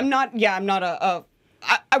not. exactly, Yeah, yeah. I'm not. Yeah, I'm not a.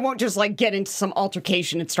 I won't just like get into some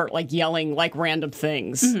altercation and start like yelling like random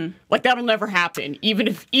things. Mm-hmm. Like that'll never happen, even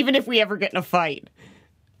if we ever get in a fight.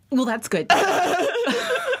 Well, that's good.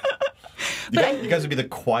 you guys would be the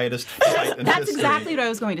quietest fight in That's history. exactly what I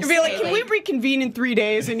was going to say. Be like, can we reconvene in 3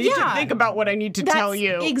 days? I need to Yeah. think about what I need to That's tell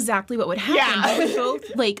you. exactly what would happen. Yeah. We would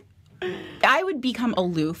both like. I would become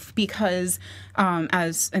aloof because,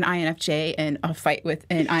 as an INFJ in a fight with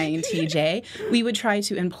an INTJ, we would try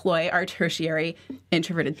to employ our tertiary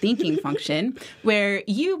introverted thinking function, where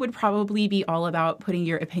you would probably be all about putting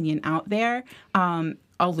your opinion out there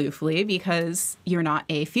aloofly because you're not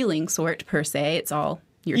a feeling sort per se. It's all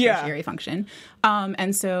your Yeah. tertiary function.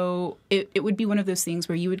 And so it would be one of those things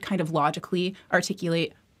where you would kind of logically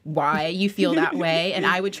articulate why you feel that way, and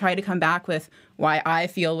I would try to come back with why I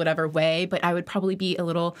feel whatever way, but I would probably be a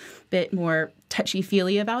little bit more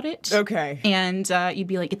touchy-feely about it. Okay. And you'd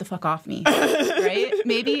be like, get the fuck off me, right?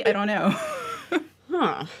 Maybe? I don't know.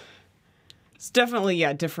 It's definitely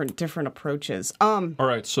different approaches. All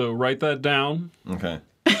right, so write that down. Okay.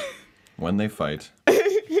 When they fight,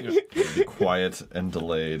 be quiet and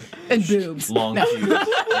delayed. And boobs. Long fuse.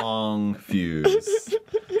 Long fuse.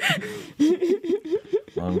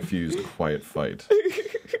 Long fused, quiet fight.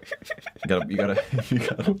 You gotta.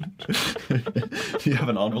 You have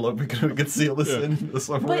an envelope we can seal this in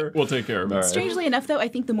somewhere. We'll take care of it. All right. Strangely enough, though, I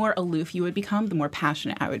think the more aloof you would become, the more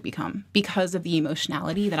passionate I would become because of the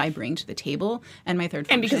emotionality that I bring to the table and my third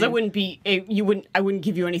function. And because I wouldn't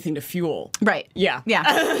give you anything to fuel. Right. Yeah.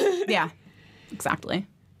 Yeah. Yeah. Exactly.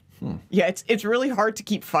 Yeah, it's really hard to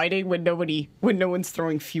keep fighting when no one's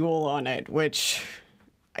throwing fuel on it, which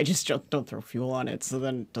I just don't throw fuel on it, so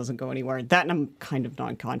then it doesn't go anywhere. That and I'm kind of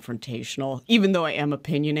non-confrontational, even though I am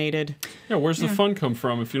opinionated. Yeah, where's the fun come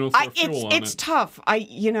from if you don't throw fuel on It's it? tough.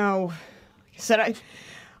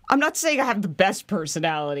 I'm not saying I have the best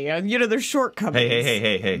personality. There's shortcomings.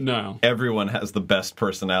 Hey. No. Everyone has the best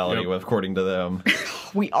personality, Yep. according to them.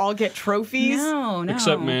 We all get trophies. No.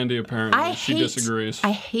 Except Mandy, apparently. I She hate, disagrees.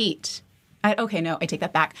 I take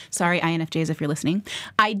that back. Sorry, INFJs, if you're listening.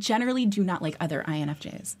 I generally do not like other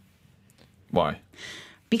INFJs Why?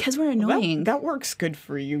 because we're annoying. That works good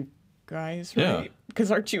for you guys, Yeah. right? Because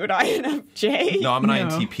aren't you an INFJ? No, I'm an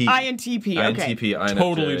INTP. INTP, okay. INTP, INFJ.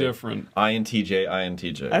 Totally different. INTJ,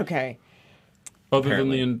 INTJ. Okay. Other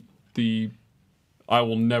Apparently. than the I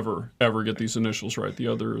will never, ever get these initials right,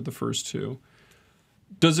 the first two.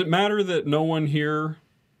 Does it matter that no one here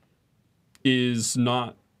is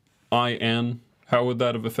not IN? How would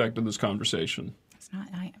that have affected this conversation? It's not.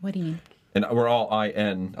 What do you mean? And we're all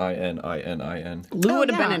IN, IN, IN, IN. Lou Oh,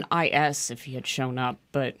 would have yeah. been an IS if he had shown up,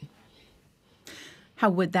 but How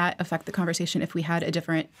would that affect the conversation if we had a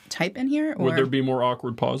different type in here? Or Would there be more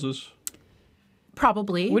awkward pauses?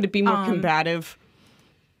 probably? would it be more combative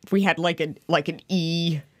if we had like an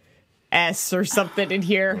ES or something in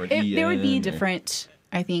here? Or There would be EN. different.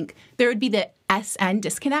 I think there would be the SN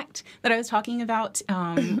disconnect that I was talking about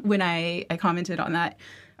when I commented on that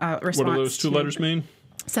response. What do those two to letters mean?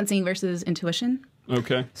 Sensing versus intuition.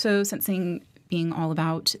 Okay. So sensing being all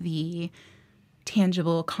about the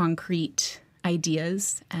tangible, concrete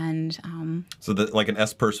ideas, and So that like an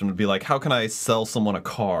S person would be like, how can I sell someone a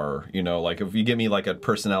car? You know, like if you give me like a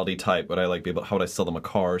personality type, would I like be able? How would I sell them a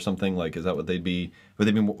car or something? Like, is that what they'd be? Would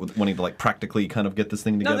they be wanting to like practically kind of get this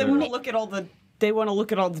thing No, together? they want to look at all the. They want to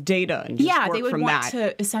look at all the data and just yeah, work they would from want that.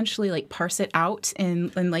 to essentially like parse it out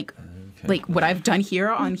and like what I've done here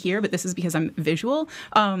on here, but this is because I'm visual.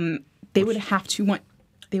 They would have to want.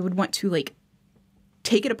 They would want to like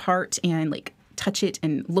take it apart and like touch it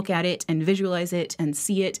and look at it and visualize it and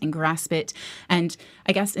see it and grasp it. And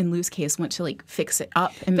I guess in Lou's case, want to like fix it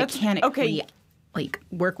up and mechanically okay. like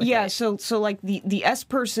work with Yeah, it. so like the S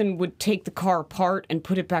person would take the car apart and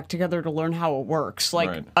put it back together to learn how it works. Like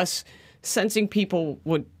Right. us sensing people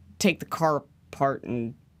would take the car apart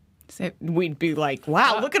and So, we'd be like,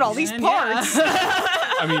 wow, look at all these yeah. parts.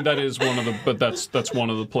 I mean, that is one of the, but that's one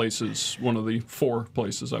of the places, one of the 4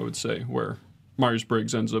 places I would say where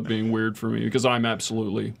Myers-Briggs ends up being weird for me because I'm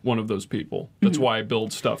absolutely one of those people. That's why I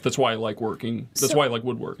build stuff. That's why I like working. That's why I like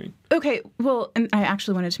woodworking. okay, well, and I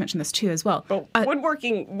actually wanted to mention this too as well. But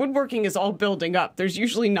woodworking is all building up. There's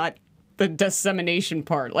usually not the dissemination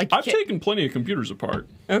part. Like I've taken plenty of computers apart.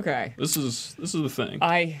 okay, This is the thing.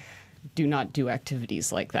 I do not do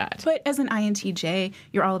activities like that. But as an INTJ,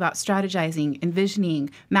 you're all about strategizing, envisioning,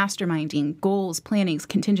 masterminding, goals, plannings,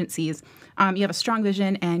 contingencies. You have a strong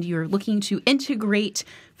vision, and you're looking to integrate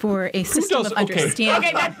for a system of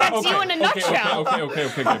understanding. Okay, that's you in a nutshell.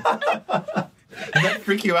 Okay. Does that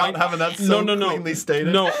freak you out having that so cleanly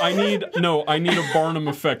stated? No, I need a Barnum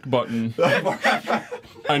effect button.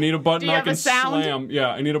 I need a button I can slam. Yeah,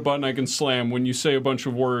 I need a button I can slam when you say a bunch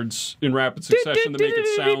of words in rapid succession that make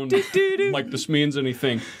it sound like this means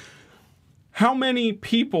anything. How many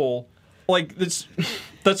people like this?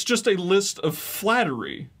 That's just a list of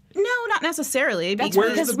flattery. No, not necessarily.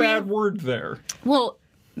 Where's the bad word there? Well,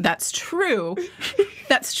 that's true.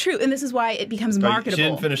 That's true. And this is why it becomes marketable. She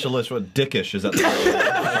didn't finish the list. What dickish is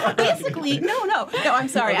that? Basically, no, I'm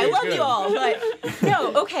sorry. I love you all, but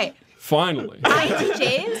no, okay. Finally.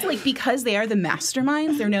 INTJs, like, because they are the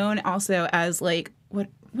masterminds, they're known also as, like, what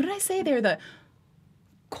did I say? They're the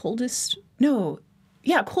coldest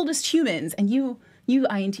humans. And you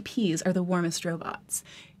INTPs are the warmest robots.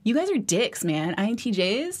 You guys are dicks, man.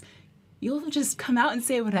 INTJs, you'll just come out and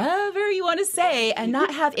say whatever you want to say and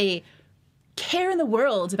not have a care in the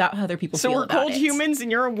world about how other people feel about it. So we're cold humans and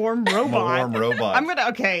you're a warm robot. I'm a warm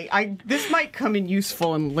robot. This might come in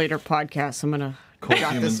useful in later podcasts. I'm going to Cold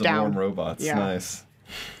jot humans this down. and warm robots. Yeah. Nice.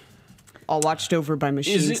 All watched over by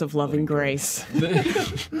machines of loving grace.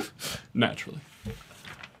 Naturally.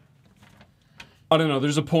 I don't know,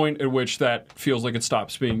 there's a point at which that feels like it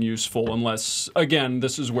stops being useful unless, again,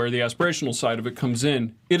 this is where the aspirational side of it comes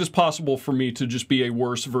in. It is possible for me to just be a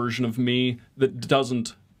worse version of me that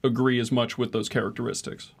doesn't agree as much with those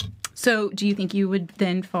characteristics. So do you think you would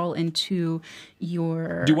then fall into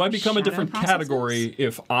your Do I become a different shadow processes? category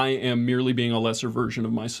if I am merely being a lesser version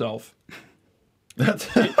of myself? That's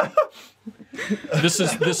This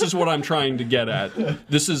is what I'm trying to get at.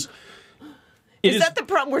 Is that the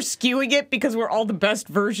problem? We're skewing it because we're all the best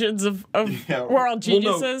versions of we're all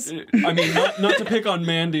geniuses? Well, no, I mean, not to pick on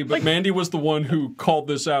Mandy, but Mandy was the one who called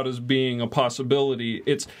this out as being a possibility.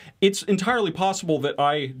 It's entirely possible that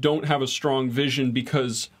I don't have a strong vision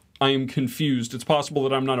because I am confused. It's possible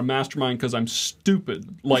that I'm not a mastermind because I'm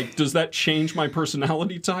stupid. Like, does that change my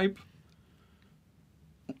personality type?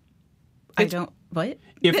 What?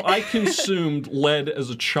 If I consumed lead as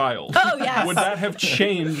a child, yes. would that have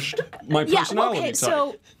changed my personality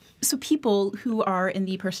type? So people who are in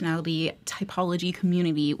the personality typology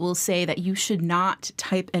community will say that you should not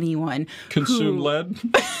type anyone lead?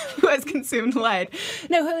 who has consumed lead.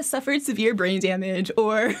 No, who has suffered severe brain damage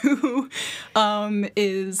or who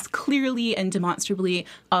is clearly and demonstrably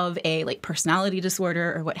of a personality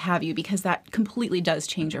disorder or what have you, because that completely does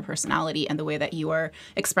change your personality and the way that you are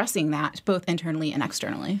expressing that both internally and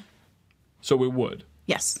externally. So it would?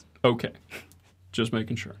 Yes. Okay. Just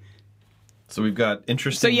making sure. So we've got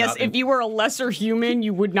interesting. So yes, if you were a lesser human,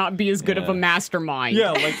 you would not be as good of a mastermind.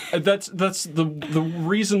 Yeah, that's the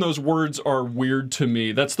reason those words are weird to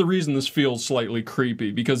me. That's the reason this feels slightly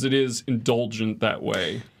creepy, because it is indulgent that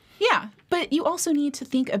way. Yeah, but you also need to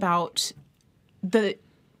think about the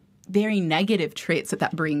very negative traits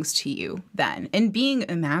that brings to you then. And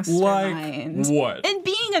being a mastermind. Like what? And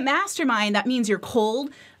being a mastermind, that means you're cold,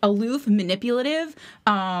 aloof, manipulative.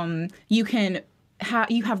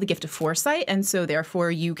 You have the gift of foresight, and so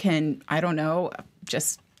therefore you can, I don't know,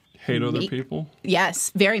 just hate other people?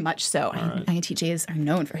 Yes, very much so. Right. INTJs are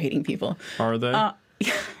known for hating people. Are they? I'm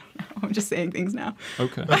just saying things now.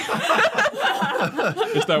 Okay. Is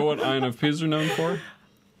that what INFPs are known for?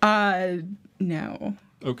 No.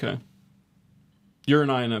 Okay. You're an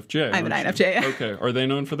INFJ. I'm an INFJ. Okay. Are they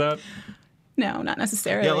known for that? No, not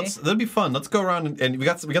necessarily. Yeah, that'd be fun. Let's go around and we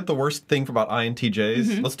got the worst thing about INTJs.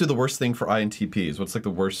 Mm-hmm. Let's do the worst thing for INTPs. What's the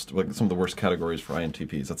worst, some of the worst categories for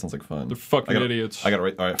INTPs? That sounds like fun. They're fucking idiots. I got it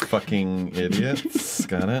right. All right, fucking idiots.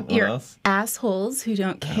 Got it. What You're else? assholes who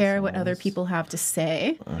don't care what other people have to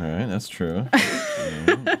say. All right, that's true.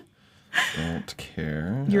 Don't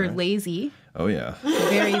care. You're All right. lazy. Oh yeah.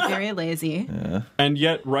 Very, very lazy. And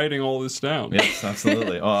yet writing all this down. Yes,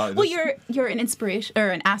 absolutely. Oh, Well, you're an inspiration or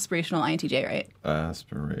an aspirational INTJ, right?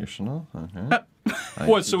 aspirational. Okay.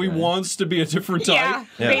 What, so he wants to be a different type? Yeah,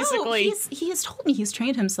 Yeah. basically. No, he has told me he's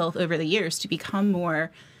trained himself over the years to become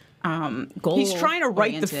more goal. He's trying to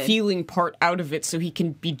write the oriented. feeling part out of it so he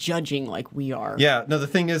can be judging like we are. Yeah. No, the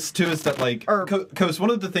thing is too is that because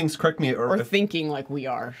one of the things, correct me, Or thinking like we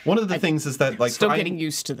are. one of the things is that Still for getting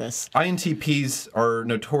used to this. INTPs are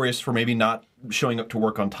notorious for maybe not showing up to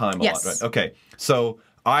work on time a Yes. lot, right? Okay. So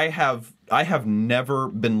I have never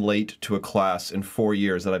been late to a class in 4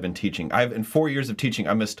 years that I've been teaching. In 4 years of teaching,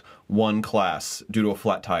 I missed one class due to a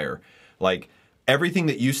flat tire. Like everything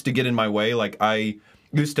that used to get in my way,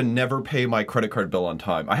 used to never pay my credit card bill on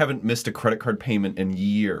time. I haven't missed a credit card payment in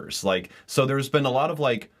years. Like, so there's been a lot of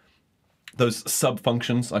like those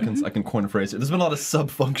sub-functions. I can coin a phrase. There's been a lot of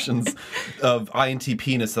sub-functions of INT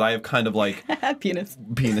penis that I have kind of like Penis.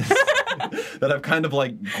 that I've kind of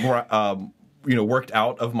like worked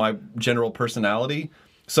out of my general personality.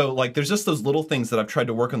 So like there's just those little things that I've tried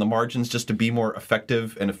to work on the margins just to be more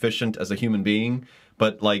effective and efficient as a human being.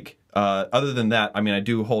 But like other than that, I mean, I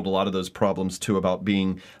do hold a lot of those problems too about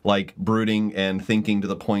being like brooding and thinking to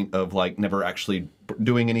the point of like never actually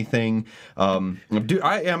doing anything. I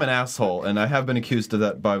am an asshole, and I have been accused of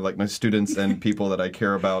that by like my students and people that I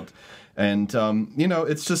care about. And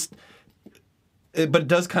it's just, but it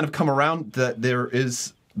does kind of come around that there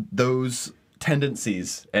is those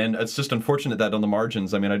tendencies, and it's just unfortunate that on the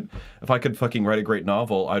margins. I mean, if I could fucking write a great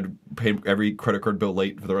novel, I'd pay every credit card bill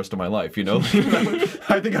late for the rest of my life. You know,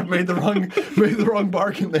 I think I've made the wrong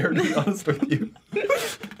bargain there, to be honest with you.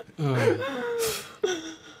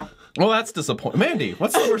 Well, that's disappointing. Mandy,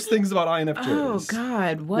 what's the worst things about INFJs? Oh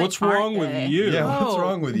God, What's wrong with you? Yeah, what's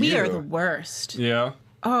wrong with you? We are the worst. Yeah.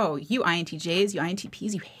 Oh, you INTJs, you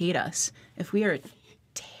INTPs, you hate us. If we are a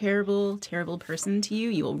terrible, terrible person to you,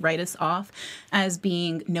 you will write us off as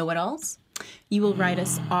being know-it-alls. You will write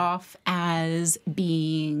us off as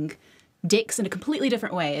being dicks in a completely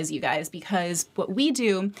different way as you guys, because what we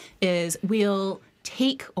do is we'll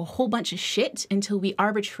take a whole bunch of shit until we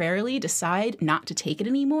arbitrarily decide not to take it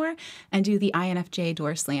anymore and do the INFJ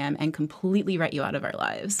door slam and completely write you out of our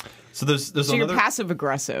lives. So there's So another... you're passive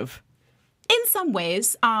aggressive. In some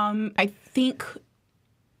ways, I think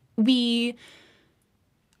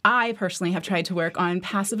I personally have tried to work on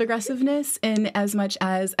passive aggressiveness in as much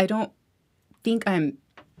as I don't think I'm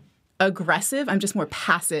aggressive. I'm just more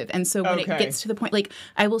passive. And so when it gets to the point, like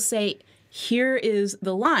I will say, here is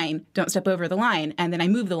the line, don't step over the line. And then I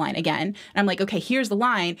move the line again. And I'm like, okay, here's the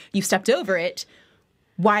line. You stepped over it.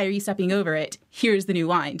 Why are you stepping over it? Here's the new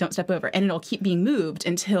line. Don't step over. And it'll keep being moved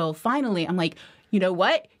until finally I'm like, you know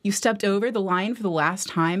what? You stepped over the line for the last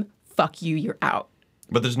time. Fuck you. You're out.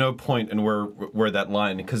 But there's no point in where that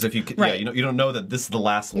line, because if you you don't know that this is the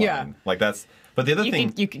last line. Yeah. Like that's. But the other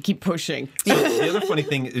thing You can keep pushing. So the other funny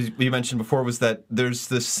thing is you mentioned before was that there's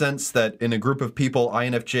this sense that in a group of people,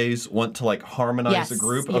 INFJs want to like harmonize Yes, a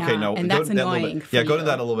group. yeah, Okay, no, and go that's to that a little annoying bit. for Yeah, go to you.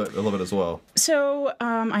 that a little bit as well. So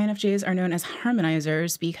INFJs are known as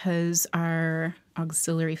harmonizers because our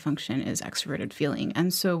auxiliary function is extroverted feeling.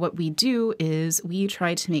 And so what we do is we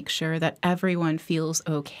try to make sure that everyone feels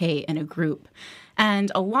okay in a group.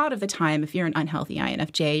 And a lot of the time, if you're an unhealthy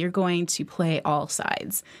INFJ, you're going to play all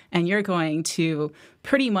sides. And you're going to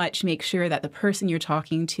pretty much make sure that the person you're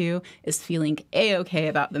talking to is feeling A-okay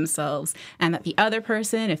about themselves. And that the other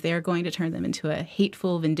person, if they're going to turn them into a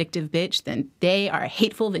hateful, vindictive bitch, then they are a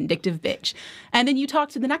hateful, vindictive bitch. And then you talk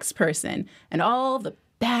to the next person, and all the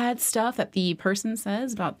bad stuff that the person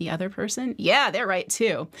says about the other person, yeah, they're right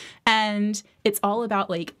too. And it's all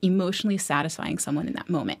about like emotionally satisfying someone in that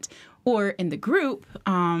moment. Or in the group,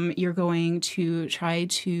 you're going to try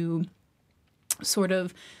to sort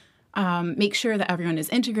of make sure that everyone is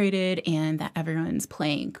integrated and that everyone's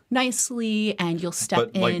playing nicely, and you'll step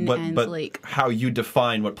in and like how you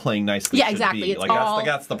define what playing nicely should exactly. be. It's Like all,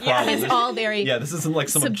 that's the problem. It's all very this isn't like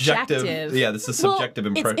some subjective. objective. Yeah, this is subjective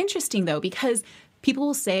Well, impression. it's interesting though because people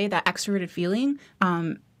will say that extroverted feeling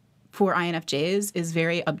for INFJs is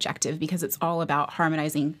very objective because it's all about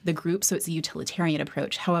harmonizing the group. So it's a utilitarian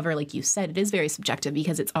approach. However, like you said, it is very subjective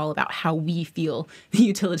because it's all about how we feel the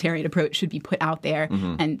utilitarian approach should be put out there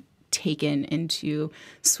and taken into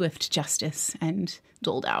swift justice and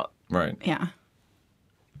doled out. Right. Yeah.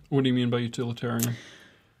 What do you mean by utilitarian?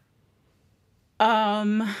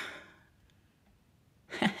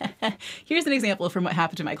 Here's an example from what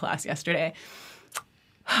happened to my class yesterday.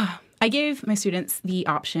 I gave my students the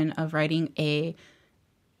option of writing a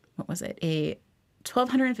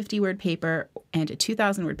 1,250 word paper and a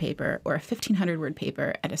 2,000 word paper, or a 1,500 word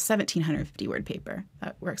paper and a 1,750 word paper.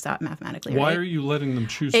 That works out mathematically, Why right? are you letting them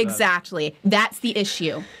choose that? Exactly. That's the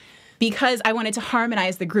issue. Because I wanted to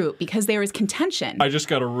harmonize the group, because there was contention. I just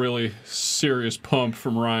got a really serious pump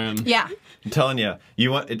from Ryan. Yeah. I'm telling you,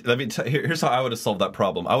 here's how I would have solved that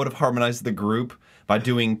problem. I would have harmonized the group by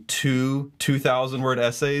doing 2,000 word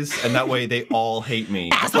essays, and that way they all hate me.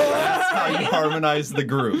 That's how you harmonize the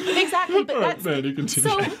group. Exactly, but that's Man, you continue.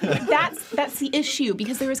 so that's the issue,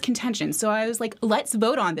 because there was contention. So I was like, let's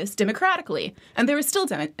vote on this democratically, and there was still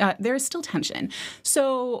tension.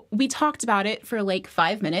 So we talked about it for like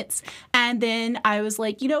 5 minutes, and then I was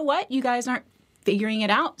like, you know what, you guys aren't figuring it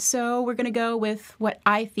out. So we're going to go with what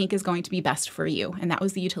I think is going to be best for you. And that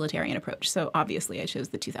was the utilitarian approach. So obviously I chose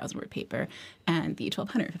the 2,000-word paper and the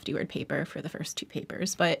 1,250-word paper for the first 2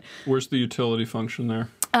 papers. But Where's the utility function there?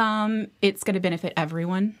 it's going to benefit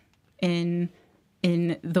everyone in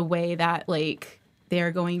the way that, like,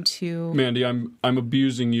 they're going to... Mandy, I'm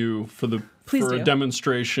abusing you for Please a do.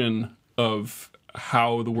 demonstration of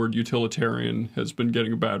how the word utilitarian has been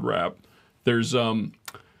getting a bad rap. There's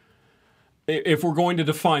if we're going to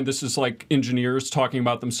define this is like engineers talking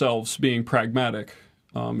about themselves being pragmatic.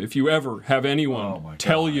 If you ever have anyone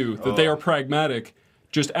tell you that they are pragmatic,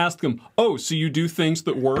 just ask them, "Oh, so you do things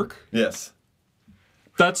that work?" Yes.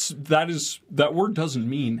 That word doesn't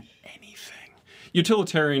mean anything.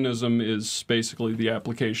 Utilitarianism is basically the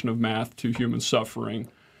application of math to human suffering.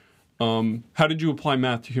 How did you apply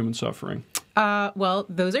math to human suffering? Well,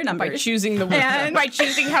 those are numbers. By choosing the by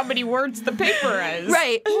choosing how many words the paper has.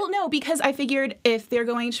 Right. Well, no, because I figured if they're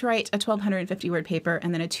going to write a 1,250-word paper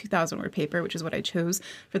and then a 2,000-word paper, which is what I chose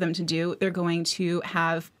for them to do, they're going to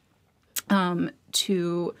have I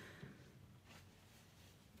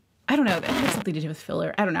don't know. It has something to do with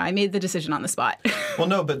filler. I don't know. I made the decision on the spot. Well,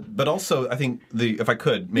 no, but also I think if I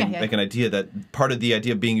could make an idea that part of the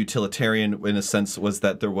idea of being utilitarian in a sense was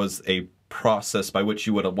that there was a process by which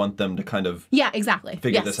you would want them to kind of Yeah, exactly.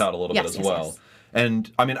 figure this out a little bit as well. Yes. And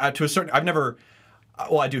I mean, to a certain, I've never.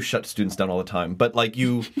 Well, I do shut students down all the time, but like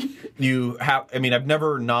you have. I mean, I've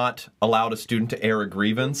never not allowed a student to air a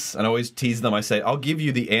grievance, and I always tease them. I say, "I'll give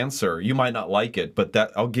you the answer. You might not like it, but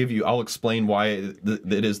I'll explain why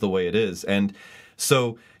it is the way it is." And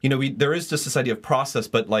so, there is just this idea of process,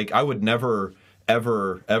 but like I would never,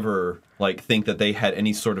 ever like think that they had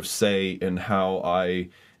any sort of say in how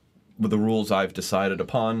with the rules I've decided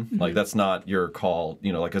upon. Mm-hmm. Like that's not your call.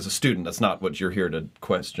 Like as a student, that's not what you're here to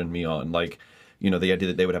question me on. Like. The idea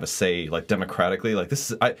that they would have a say, like, democratically. Like, this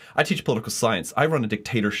is... I teach political science. I run a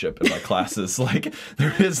dictatorship in my classes. Like,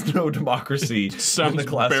 there is no democracy in Sounds the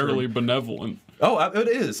classroom. barely benevolent. Oh, it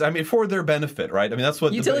is. I mean, for their benefit, right? I mean, that's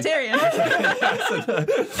what... Utilitarian.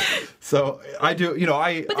 So, I do...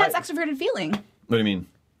 But that's extroverted feeling. What do you mean?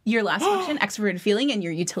 Your last function, extroverted feeling, and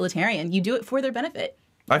you're utilitarian. You do it for their benefit.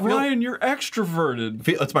 I feel... Ryan, you're extroverted.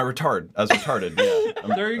 It's my retard. I was retarded,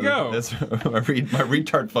 yeah. There you go. That's my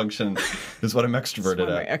retard function is what I'm extroverted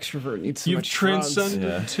My at. extrovert needs so You've much drugs.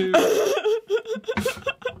 transcended to...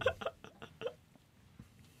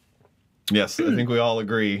 Yes, I think we all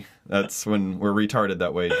agree. That's when we're retarded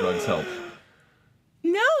that way. Drugs help.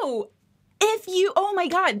 No. Oh my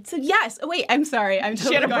God. So yes. Oh wait, I'm sorry. I'm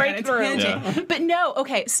totally had a going on a breakthrough. tangent. Yeah. But no.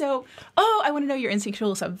 Okay. So, I want to know your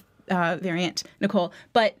instinctual variant, Nicole.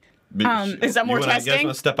 But Is that more You guys testing?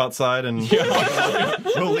 want to step outside and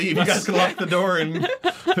we'll leave. You guys can lock the door and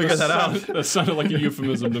figure that out. That sounded like a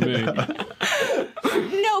euphemism to me.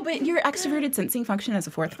 no. But your extroverted sensing function as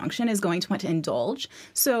a fourth function is going to want to indulge.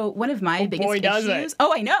 So one of my biggest boy, does issues. it.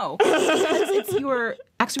 Oh, I know. Because it's your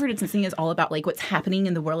extroverted sensing is all about like what's happening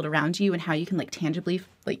in the world around you and how you can like tangibly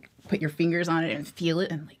like put your fingers on it and feel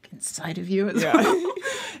it and like inside of you as well.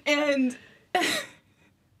 And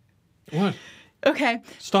What? okay.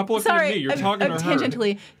 Stop looking Sorry, at me. You're talking I'm to her.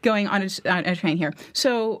 tangentially going on a train here.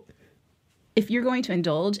 So if you're going to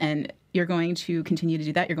indulge and you're going to continue to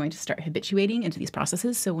do that, you're going to start habituating into these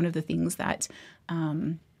processes. So one of the things that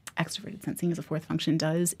extroverted sensing as a fourth function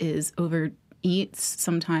does is overeats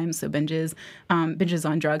sometimes, so binges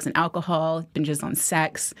on drugs and alcohol, binges on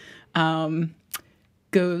sex,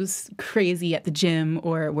 goes crazy at the gym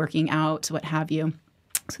or working out, what have you.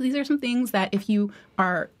 So these are some things that if you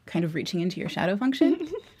are kind of reaching into your shadow function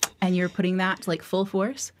and you're putting that to like full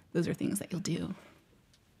force, those are things that you'll do.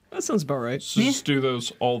 That sounds about right. So just do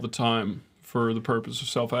those all the time for the purpose of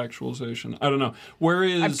self-actualization. I don't know. Where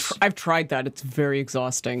is... I've tried that. It's very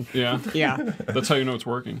exhausting. Yeah? Yeah. That's how you know it's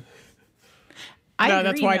working. No,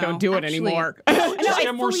 that's why I don't do it anymore. Just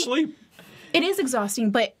get more sleep. It is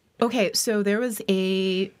exhausting, but okay, so there was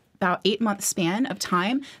about 8-month span of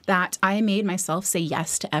time that I made myself say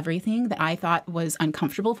yes to everything that I thought was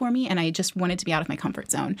uncomfortable for me, and I just wanted to be out of my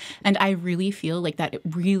comfort zone. And I really feel like that it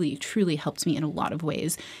really, truly helped me in a lot of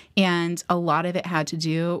ways. And a lot of it had to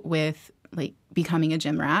do with like becoming a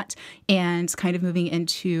gym rat and kind of moving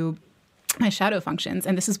into my shadow functions.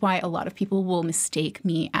 And this is why a lot of people will mistake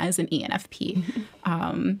me as an ENFP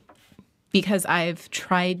because I've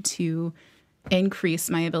tried to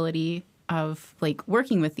increase my ability of like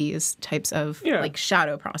working with these types of like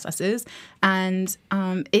shadow processes. And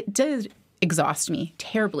it did exhaust me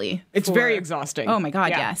terribly. It's very exhausting. Oh my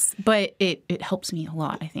God, Yeah. yes. But it helps me a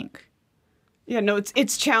lot, I think. Yeah, no,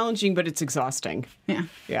 it's challenging, but it's exhausting. Yeah.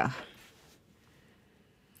 Yeah.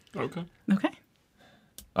 Okay. Okay.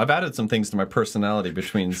 I've added some things to my personality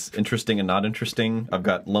between interesting and not interesting. I've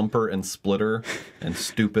got lumper and splitter and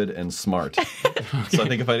stupid and smart. So I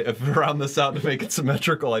think if I round this out to make it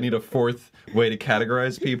symmetrical, I need a fourth way to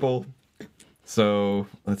categorize people. So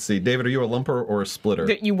let's see. David, are you a lumper or a splitter?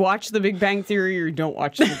 That you watch The Big Bang Theory or you don't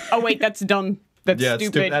watch the... Oh, wait, that's dumb. That's Yeah,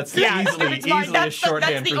 stupid. that's yeah, easily it's fine. a That's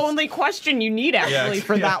shorthand the for- only question you need, actually,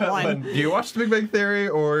 for that one. Do you watch The Big Bang Theory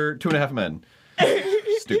or Two and a Half Men?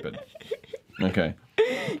 Stupid. Okay.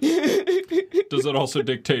 Does it also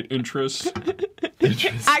dictate interest?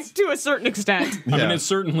 To a certain extent. I mean, Yeah. it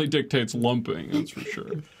certainly dictates lumping, that's for sure.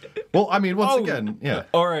 Well, I mean, once again, yeah.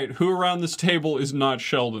 All right, who around this table is not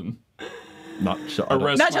Sheldon? Not sure.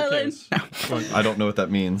 Arrest Not my Sheldon. case. Fine. I don't know what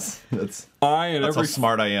that means. That's That's how every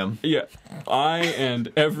smart I am. Yeah, I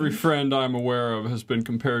and every friend I'm aware of has been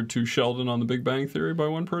compared to Sheldon on The Big Bang Theory by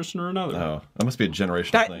one person or another. Oh, that must be a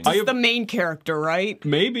generational That's thing. the main character, right?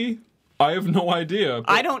 Maybe. I have no idea.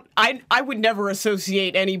 But I would never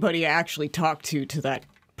associate anybody I actually talk to that,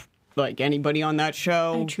 like anybody on that I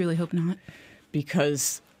show, truly hope not.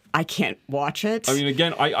 because I can't watch it. I mean,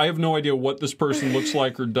 again, I have no idea what this person looks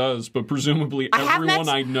like or does, but presumably everyone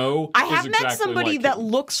I know I is have exactly met somebody like that him.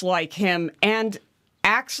 looks like him and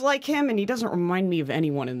acts like him, and he doesn't remind me of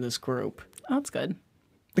anyone in this group. Oh, that's good.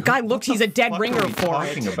 The guy looks, he's a dead What ringer are we for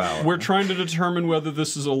talking it. about? We're trying to determine whether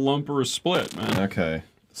this is a lump or a split, man. Okay.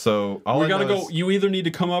 So all We I gotta know go. is- You either need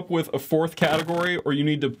to come up with a fourth category, or you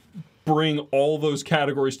need to bring all those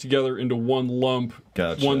categories together into one lump,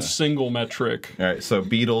 Gotcha. one single metric. All right. So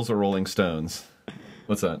Beatles or Rolling Stones?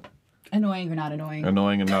 What's that? Annoying or not annoying?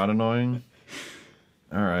 Annoying and not annoying?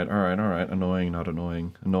 All right. All right. All right. Annoying, not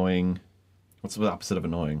annoying. Annoying. What's the opposite of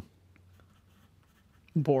annoying?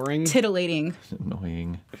 Boring. Titillating.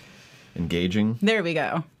 Annoying. Engaging. There we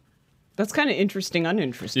go. That's kind of interesting,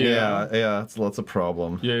 uninteresting. Yeah. Yeah. That's a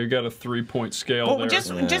problem. Yeah, you got a 3-point scale Well, there. just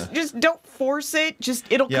don't force it. Just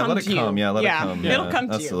it'll Yeah. come Let it to come. you. Yeah. Let it come. It'll Yeah, come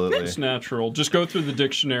to you. absolutely. It's natural. Just go through the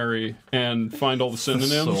dictionary and find all the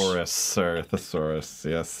synonyms. Thesaurus, sir. Thesaurus.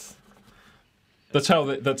 Yes. That's how.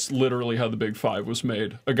 That's literally how the Big Five was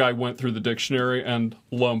made. A guy went through the dictionary and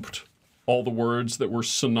lumped all the words that were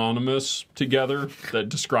synonymous together that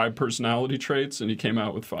describe personality traits, and he came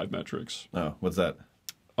out with 5 metrics. Oh, what's that?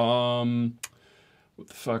 What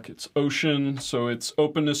the fuck? It's ocean, so it's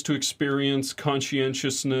openness to experience,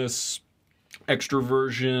 conscientiousness,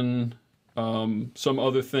 extroversion, some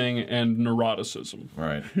other thing, and neuroticism. All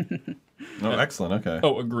right. Oh, excellent. Okay.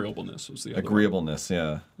 Oh, agreeableness was the other one. Agreeableness.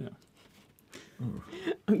 Yeah.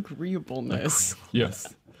 Agreeableness.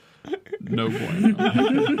 Yes. No point.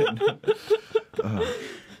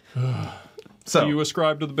 So You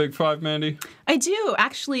ascribe to the Big Five, Mandy? I do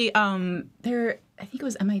actually. I think it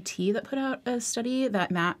was MIT that put out a study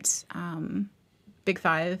that mapped Big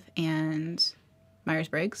Five and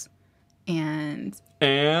Myers-Briggs, and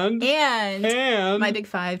And my Big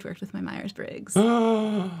Five worked with my Myers-Briggs.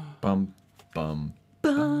 bum bum.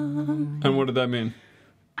 And what did that mean?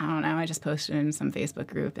 I don't know. I just posted in some Facebook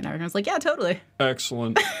group, and everyone's like, "Yeah, totally."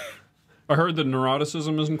 Excellent. I heard that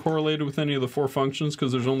neuroticism isn't correlated with any of the 4 functions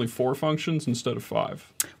because there's only 4 functions instead of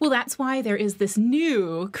 5. Well, that's why there is this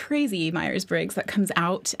new crazy Myers-Briggs that comes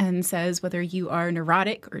out and says whether you are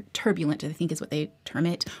neurotic or turbulent, I think is what they term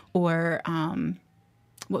it, or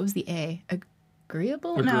what was the A?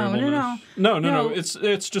 Agreeable? No. No.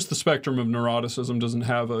 It's just the spectrum of neuroticism doesn't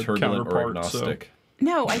have a Turbulent or counterpart. So. agnostic.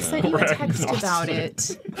 No, I sent you a text agnostic. about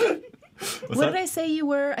it. What did I say you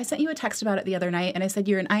were? I sent you a text about it the other night, and I said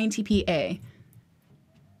you're an INTP-A.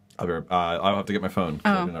 I'll have to get my phone. 'cause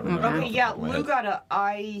I do not remember okay. off Okay, the yeah, top of my Lou head. got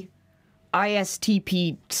a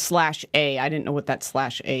ISTP/A. I didn't know what that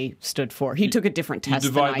 /A stood for. He took a different You test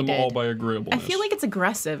divide than them I did. all by agreeableness. I feel like it's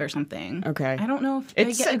aggressive or something. Okay. I don't know if It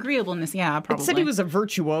I said- get agreeableness. Yeah, probably. It said he was a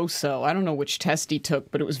virtuoso. I don't know which test he took,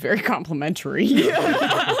 but it was very complimentary.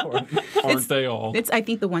 Aren't they all? It's I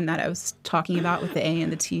think the one that I was talking about with the A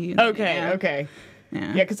and the T. Okay, Yeah. okay.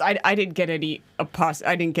 Yeah. Yeah, because I didn't get any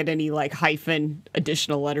I didn't get any like hyphen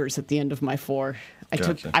additional letters at the end of my 4.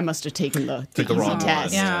 Gotcha. I must have taken the Took the easy wrong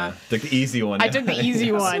test. one. Yeah. Took the easy one. I took the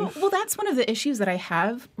easy one. Well, that's one of the issues that I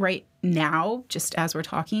have right now, just as we're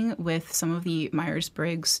talking with some of the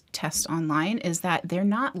Myers-Briggs tests online, is that they're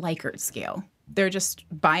not Likert scale. They're just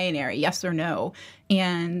binary, yes or no.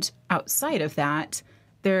 And outside of that,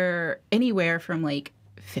 they're anywhere from like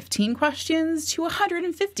 15 questions to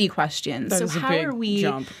 150 questions. That so is a how big are we?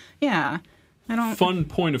 jump. Yeah. I don't. Fun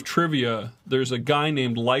point of trivia, there's a guy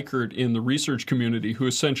named Likert in the research community who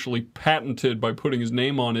essentially patented, by putting his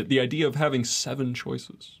name on it, the idea of having 7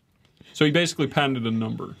 choices. So he basically patented a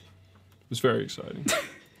number. It was very exciting.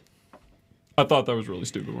 I thought that was really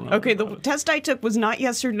stupid when I Okay, read the about it. test I took was not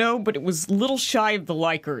yes or no, but it was a little shy of the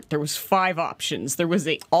Likert. There was 5 options. There was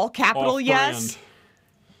a all capital Off-brand. yes,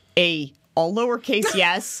 a all lowercase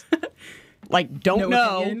yes, like don't No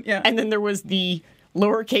know, opinion, yeah. and then there was the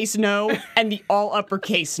lowercase no and the all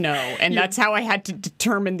uppercase no. And that's how I had to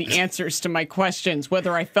determine the answers to my questions,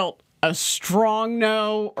 whether I felt a strong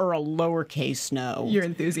no or a lowercase no. Your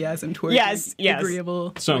enthusiasm towards Yes, yes.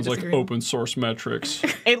 agreeable. Sounds or like disagreeable. open source metrics.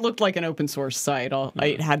 It looked like an open source site.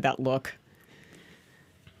 It had that look.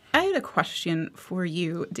 I had a question for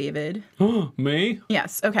you, David. Me?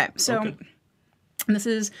 Yes. Okay. So Okay. this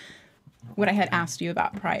is what I had asked you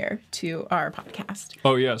about prior to our podcast.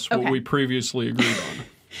 Oh, yes, what Okay. we previously agreed on.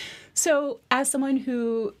 So, as someone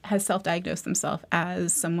who has self-diagnosed themselves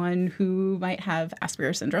as someone who might have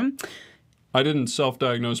Asperger's syndrome, I didn't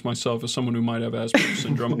self-diagnose myself as someone who might have Asperger's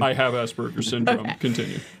syndrome. I have Asperger's syndrome. Okay.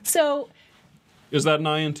 Continue. so Is that an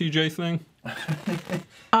INTJ thing?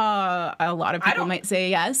 a lot of people might say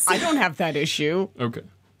yes. I don't have that issue. Okay.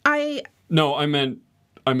 I No, I meant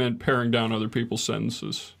paring down other people's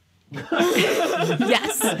sentences.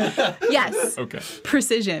 yes, yes, Okay.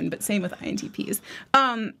 precision, but same with INTPs.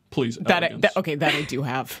 Please. That elegance. I do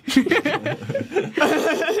have.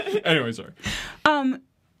 Anyway, sorry.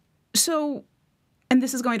 So, and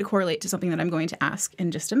this is going to correlate to something that I'm going to ask in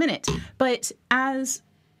just a minute. But as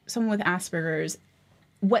someone with Asperger's,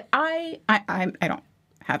 what I don't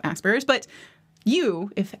have Asperger's, but you,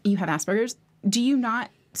 if you have Asperger's, do you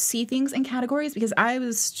not see things in categories? Because I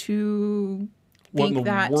was to What think in the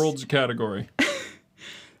that world's category?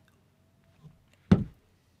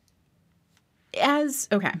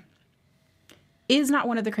 is not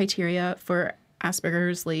one of the criteria for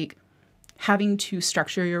Asperger's like having to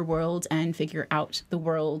structure your world and figure out the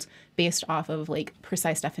world based off of like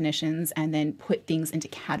precise definitions and then put things into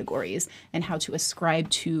categories and how to ascribe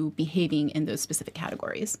to behaving in those specific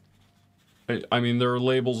categories. I mean, there are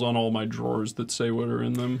labels on all my drawers that say what are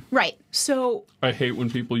in them. Right. So I hate when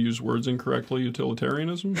people use words incorrectly,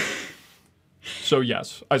 utilitarianism. So,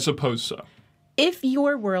 yes, I suppose so. if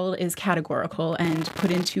your world is categorical and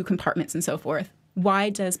put into compartments and so forth, why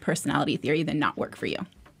does personality theory then not work for you?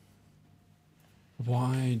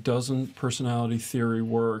 Why doesn't personality theory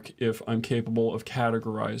work if I'm capable of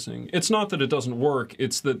categorizing? It's not that it doesn't work,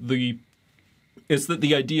 it's that the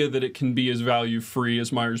idea that it can be as value-free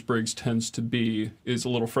as Myers-Briggs tends to be is a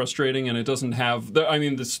little frustrating, and it doesn't have... I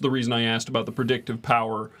mean, this is the reason I asked about the predictive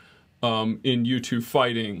power in you two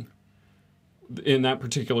fighting. In that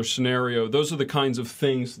particular scenario, those are the kinds of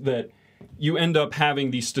things that you end up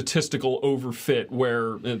having the statistical overfit,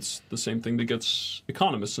 where it's the same thing that gets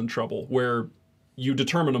economists in trouble, where you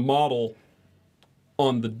determine a model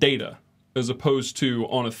on the data as opposed to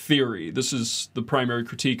on a theory. This is the primary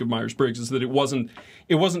critique of Myers-Briggs, is that it wasn't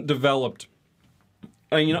developed.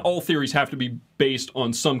 I mean, all theories have to be based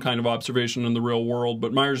on some kind of observation in the real world,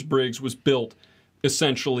 but Myers-Briggs was built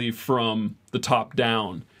essentially from the top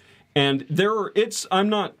down. And I'm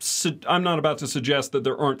not about to suggest that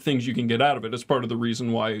there aren't things you can get out of it. It's part of the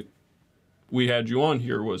reason why we had you on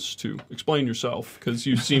here, was to explain yourself, because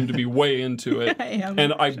you seem to be way into it. I am.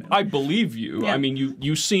 And I believe you. Yeah. I mean,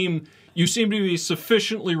 you seem to be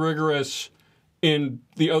sufficiently rigorous in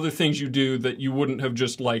the other things you do that you wouldn't have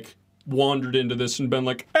just like wandered into this and been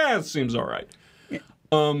like, it seems all right. Yeah.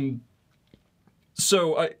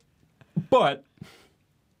 But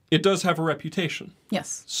it does have a reputation.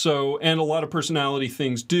 Yes. So, and a lot of personality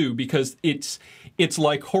things do, because it's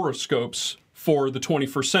like horoscopes for the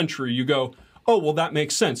 21st century. You go, oh, well, that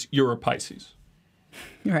makes sense. You're a Pisces.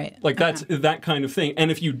 Right. Like, that's that kind of thing.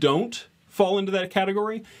 And if you don't fall into that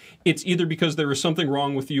category, it's either because there is something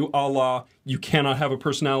wrong with you, a la you cannot have a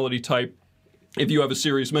personality type if you have a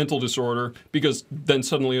serious mental disorder, because then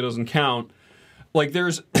suddenly it doesn't count. Like,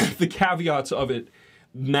 there's the caveats of it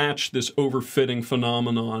match this overfitting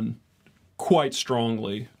phenomenon quite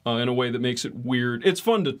strongly in a way that makes it weird. It's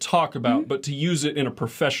fun to talk about, but to use it in a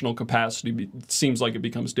professional capacity seems like it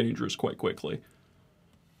becomes dangerous quite quickly.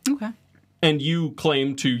 Okay. And you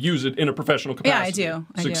claim to use it in a professional capacity. Yeah,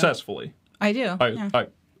 I do. Successfully. I do. Yeah. I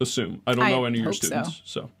assume. I don't know I any of your hope so. students,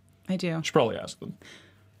 so I do. I should probably ask them.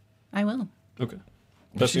 I will. Okay.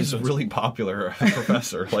 That She's seems a really popular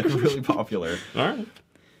professor, like really popular. all right.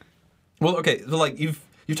 Well, okay, so like you've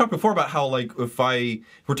talked before about how like if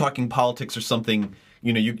we're talking politics or something,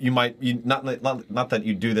 you know, you might not that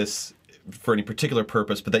you do this for any particular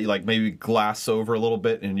purpose, but that you like maybe glass over a little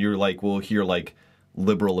bit, and you're like, we'll hear like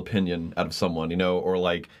liberal opinion out of someone, you know, or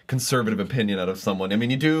like conservative opinion out of someone. I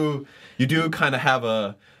mean, you do kind of have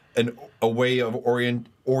a way of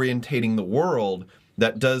orientating the world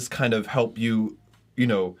that does kind of help you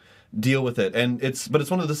deal with it. And but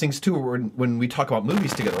it's one of those things too where when we talk about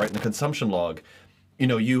movies together, right, in the consumption log,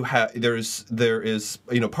 there is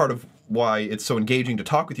part of why it's so engaging to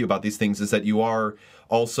talk with you about these things is that you are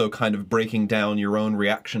also kind of breaking down your own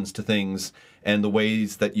reactions to things and the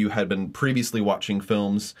ways that you had been previously watching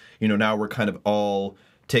films. Now we're kind of all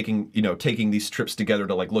taking these trips together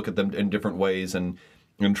to like look at them in different ways and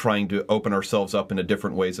trying to open ourselves up into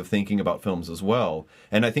different ways of thinking about films as well.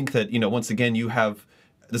 And I think that, once again, you have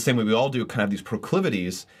the same way we all do, kind of these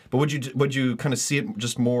proclivities, but would you kind of see it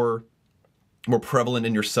just more prevalent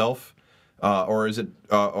in yourself? Or is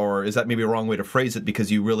that maybe a wrong way to phrase it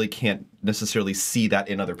because you really can't necessarily see that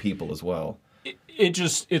in other people as well?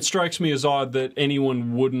 It strikes me as odd that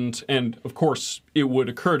anyone wouldn't, and of course it would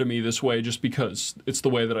occur to me this way just because it's the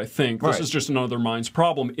way that I think. This is just another mind's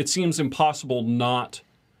problem. It seems impossible not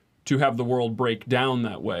to have the world break down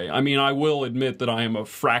that way. I mean, I will admit that I am a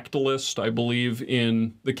fractalist. I believe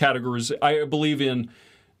in the categories. I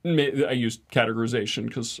used categorization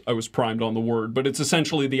because I was primed on the word, but it's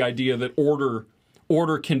essentially the idea that order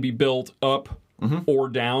can be built up or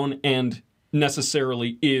down and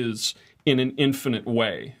necessarily is in an infinite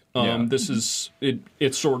way. This is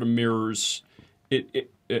it sort of mirrors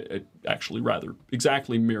it actually rather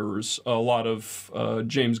exactly mirrors a lot of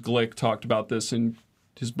James Gleick talked about this in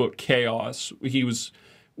his book Chaos. He was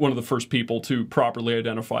one of the first people to properly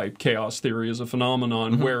identify chaos theory as a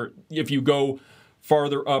phenomenon where if you go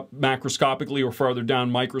farther up macroscopically or farther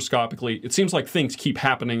down microscopically, it seems like things keep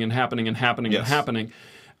happening and happening and happening and happening.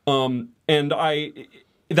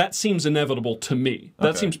 That seems inevitable to me.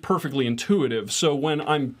 That seems perfectly intuitive. So when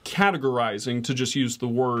I'm categorizing, to just use the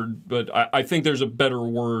word, but I think there's a better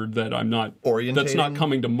word that that's not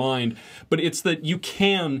coming to mind. But it's that you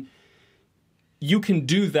can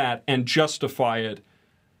do that and justify it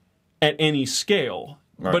at any scale.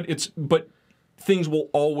 Right. But things will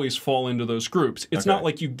always fall into those groups. It's not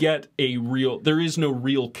like you get there is no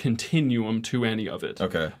real continuum to any of it.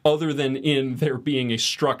 Other than in there being a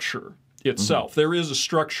structure itself. There is a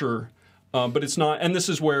structure, but it's not, and this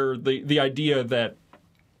is where the idea that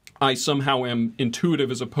I somehow am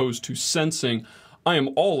intuitive as opposed to sensing, I am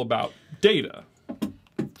all about data.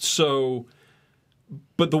 So,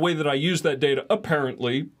 but the way that I use that data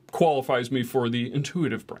apparently qualifies me for the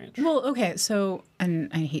intuitive branch. Well, okay, so,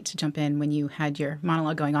 and I hate to jump in when you had your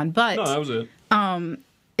monologue going on, but no, that was it.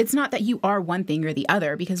 It's not that you are one thing or the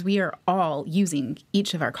other because we are all using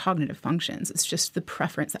each of our cognitive functions. It's just the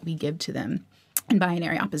preference that we give to them in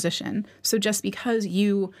binary opposition. So just because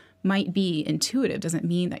you might be intuitive doesn't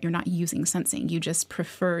mean that you're not using sensing. You just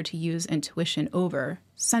prefer to use intuition over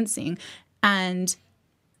sensing. And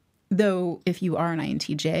though if you are an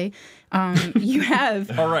INTJ, you have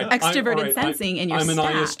extroverted sensing in your I'm an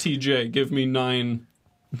stack. ISTJ. Give me nine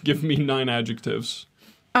adjectives.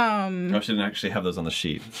 I shouldn't actually have those on the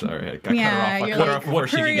sheet. Sorry, I cut her off before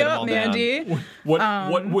she could hurry get them up, all Mandy. down.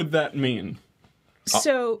 What would that mean?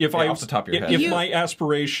 So off the top of your head. If my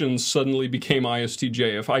aspirations suddenly became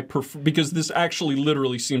ISTJ, if I prefer, because this actually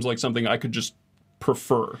literally seems like something I could just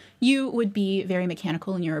prefer. You would be very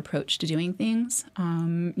mechanical in your approach to doing things.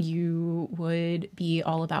 You would be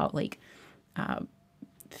all about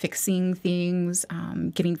fixing things,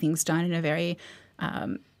 getting things done in a very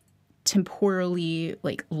temporally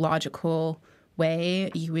logical way.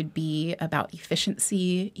 You would be about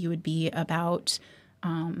efficiency. You would be about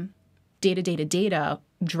data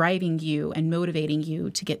driving you and motivating you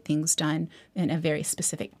to get things done in a very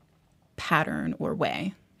specific pattern or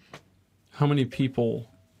way. How many people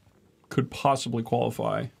could possibly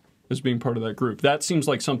qualify as being part of that group? That seems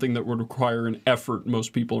like something that would require an effort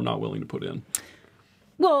most people are not willing to put in.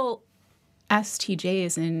 Well,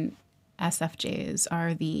 STJs and SFJs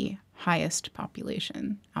are the highest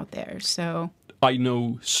population out there. So I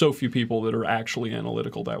know so few people that are actually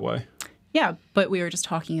analytical that way. Yeah, but we were just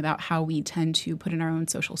talking about how we tend to put in our own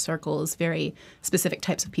social circles very specific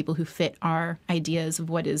types of people who fit our ideas of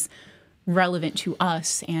what is relevant to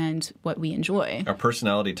us and what we enjoy. Our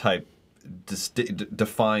personality type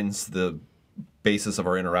defines the basis of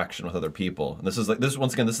our interaction with other people. And this is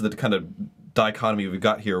the kind of dichotomy we've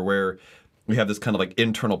got here where we have this kind of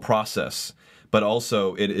internal process, but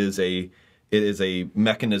also it is a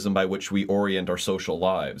mechanism by which we orient our social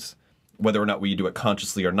lives, whether or not we do it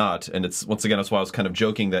consciously or not. And it's, once again, that's why I was kind of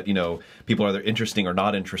joking that, people are either interesting or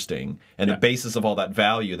not interesting. And the basis of all that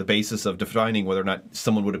value, the basis of defining whether or not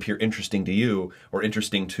someone would appear interesting to you or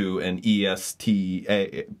interesting to an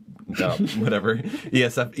ESPN. Yeah, an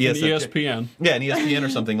ESPN or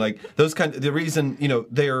something. The reason,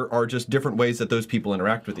 there are just different ways that those people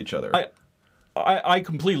interact with each other. I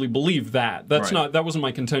completely believe that. That's Right. that wasn't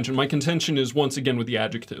my contention. My contention is once again with the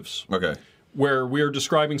adjectives, Okay. where we are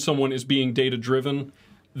describing someone as being data driven.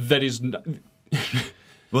 That is,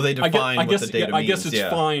 Well, they define I what guess the data means. I guess it's yeah.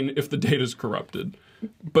 fine if the data's corrupted,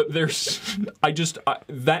 but there's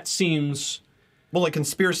that seems. Well, like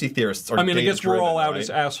conspiracy theorists are. I mean, I guess we're all out right? as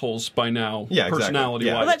assholes by now, Yeah, exactly. personality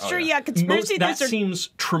Yeah. wise. Well, that's Oh, true. yeah. Yeah, conspiracy That theories are. seems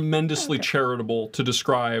tremendously charitable to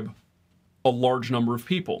describe a large number of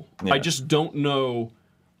people. Yeah. I just don't know.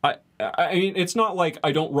 I mean, it's not like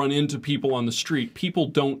I don't run into people on the street. People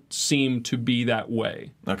don't seem to be that way.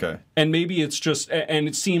 Okay. And maybe it's just, and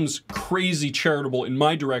it seems crazy charitable in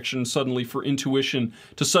my direction suddenly for intuition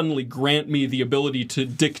to suddenly grant me the ability to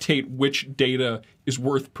dictate which data is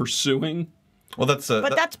worth pursuing. Well, that's.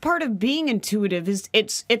 But that's part of being intuitive. Is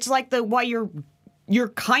it's like the why you're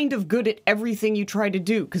kind of good at everything you try to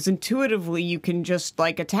do, because intuitively you can just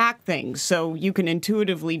like attack things, so you can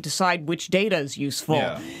intuitively decide which data is useful.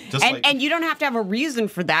 Yeah. Just and like- and you don't have to have a reason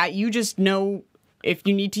for that. You just know if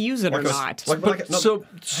you need to use it or Like I was- not.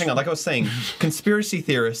 hang on, like I was saying, conspiracy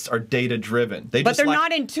theorists are data driven. But they're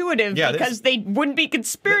not intuitive Yeah, because they wouldn't be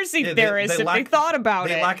conspiracy they theorists if they thought about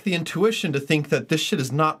it. They lack the intuition to think that this shit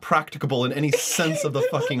is not practicable in any sense of the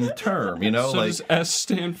fucking term. You know, So like does S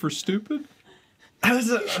stand for stupid?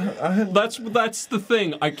 That's That's the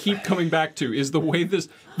thing I keep coming back to is the way this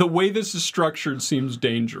is structured seems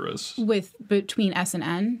dangerous. With between S and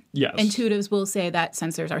N, Yes. intuitives will say that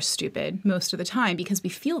sensors are stupid most of the time because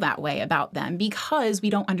we feel that way about them because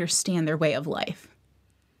we don't understand their way of life.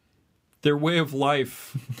 Their way of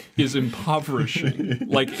life is impoverishing.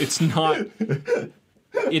 Like it's not.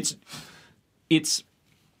 It's.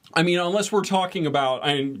 I mean, unless we're talking about.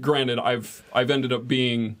 I mean, granted, I've ended up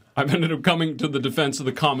coming to the defense of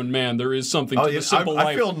the common man. There is something to the simple life.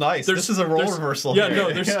 I feel nice. This is a role reversal. Yeah, here.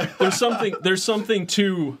 no, there's something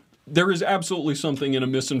to. There is absolutely something in a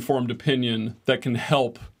misinformed opinion that can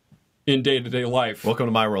help in day-to-day life. Welcome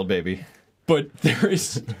to my world, baby. But there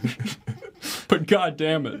is. But God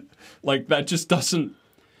damn it, like that just doesn't.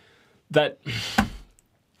 That.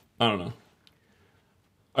 I don't know.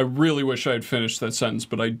 I really wish I had finished that sentence,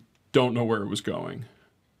 but I don't know where it was going.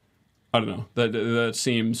 I don't know. That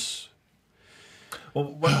seems. Well,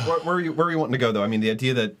 where are you wanting to go, though? I mean, the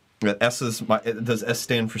idea that does S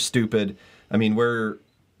stand for stupid? I mean,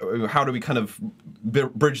 how do we kind of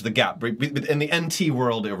bridge the gap in the NT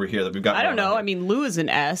world over here that we've got? I don't know. going on? I mean, Lou is an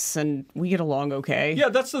S, and we get along okay. Yeah,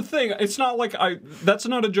 that's the thing. It's not like that's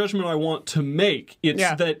not a judgment I want to make. It's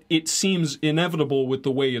that it seems inevitable with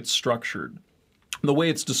the way it's structured. The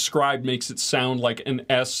way it's described makes it sound like an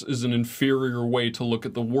S is an inferior way to look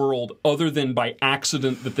at the world, other than by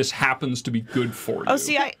accident that this happens to be good for you. Oh,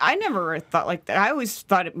 see, I never thought like that. I always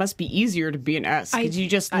thought it must be easier to be an S because you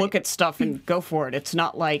just look at stuff and go for it. It's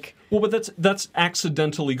not like Well, but that's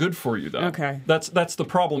accidentally good for you, though. Okay. That's the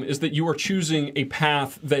problem, is that you are choosing a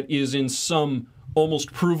path that is in some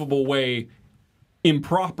almost provable way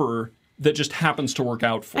improper that just happens to work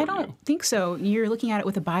out for you. I don't think so. You're looking at it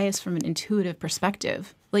with a bias from an intuitive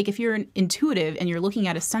perspective. Like if you're an intuitive and you're looking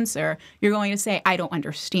at a sensor, you're going to say, I don't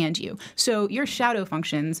understand you. So your shadow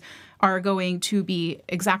functions are going to be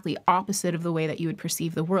exactly opposite of the way that you would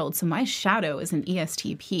perceive the world. So my shadow is an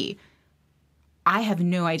ESTP. I have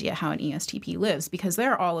no idea how an ESTP lives because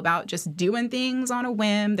they're all about just doing things on a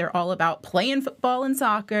whim. They're all about playing football and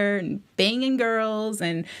soccer and banging girls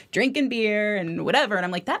and drinking beer and whatever. And I'm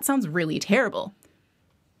like, that sounds really terrible.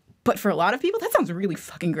 But for a lot of people, that sounds really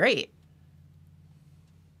fucking great.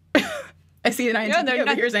 I see an INTP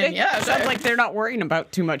over here saying, yeah. It sounds like they're not worrying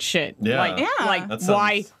about too much shit. Yeah. Like, Yeah. like That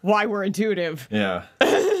sounds- why we're intuitive. Yeah.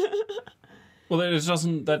 Well, it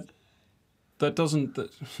doesn't. That doesn't.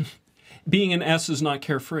 Being an S is not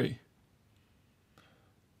carefree.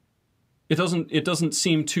 It doesn't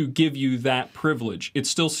seem to give you that privilege. It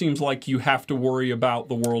still seems like you have to worry about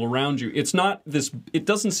the world around you. It's not this. It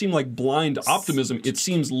doesn't seem like blind optimism. It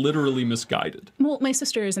seems literally misguided. Well, my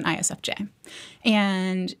sister is an ISFJ,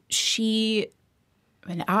 and she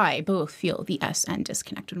and I both feel the SN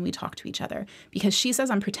disconnect when we talk to each other because she says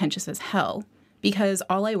I'm pretentious as hell because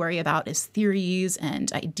all I worry about is theories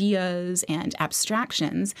and ideas and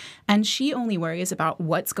abstractions, and she only worries about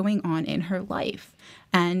what's going on in her life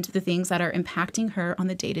and the things that are impacting her on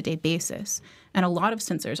the day-to-day basis. And a lot of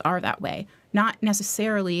sensors are that way, not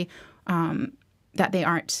necessarily that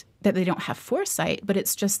they don't have foresight, but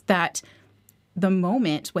it's just that the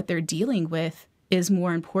moment, what they're dealing with, is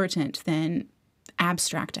more important than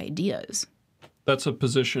abstract ideas. That's a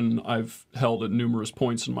position I've held at numerous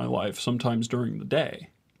points in my life, sometimes during the day.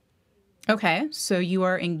 Okay, so you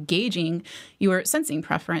are engaging, you are sensing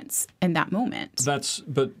preference in that moment.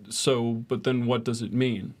 But then what does it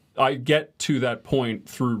mean? I get to that point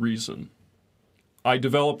through reason. I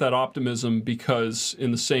develop that optimism because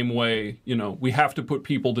in the same way, we have to put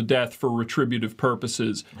people to death for retributive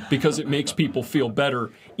purposes because it makes people feel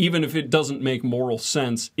better. Even if it doesn't make moral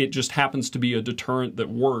sense, it just happens to be a deterrent that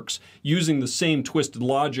works. Using the same twisted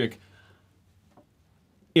logic,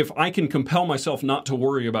 if I can compel myself not to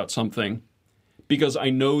worry about something because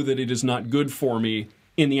I know that it is not good for me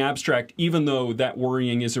in the abstract, even though that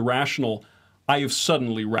worrying is irrational, I have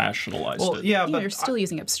suddenly rationalized it. Yeah, but You're still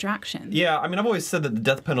using abstraction. yeah, I mean, I've always said that the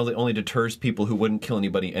death penalty only deters people who wouldn't kill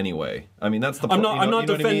anybody anyway. I mean, that's the point. I'm not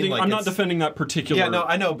defending. I'm not defending that particular. Yeah, no,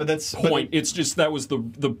 I know, but that's point. It's just that was the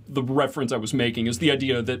reference I was making, is the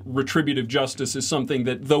idea that retributive justice is something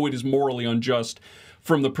that, though it is morally unjust,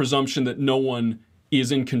 from the presumption that no one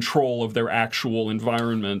is in control of their actual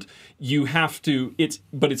environment, you have to.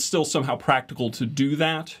 But it's still somehow practical to do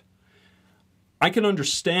that. I can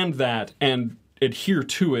understand that and adhere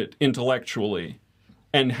to it intellectually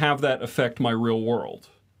and have that affect my real world.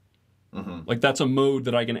 Mm-hmm. Like, that's a mode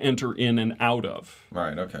that I can enter in and out of.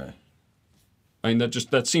 Right, okay. I mean,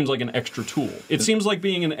 that seems like an extra tool. It seems like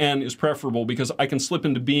being an N is preferable because I can slip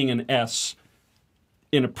into being an S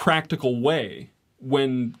in a practical way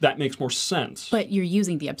when that makes more sense. But you're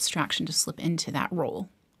using the abstraction to slip into that role.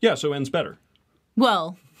 Yeah, so N's better.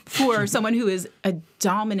 Well, for someone who is a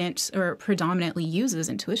dominant or predominantly uses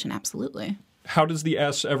intuition, absolutely. How does the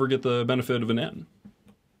S ever get the benefit of an N?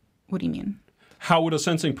 What do you mean? How would a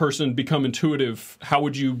sensing person become intuitive? How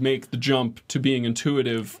would you make the jump to being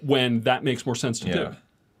intuitive when that makes more sense to do?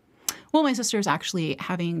 Well, my sister is actually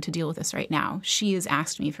having to deal with this right now. She has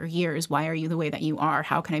asked me for years, why are you the way that you are?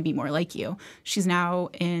 How can I be more like you? She's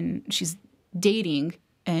dating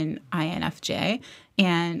an INFJ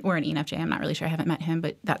or an ENFJ. I'm not really sure. I haven't met him,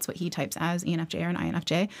 but that's what he types as, ENFJ or an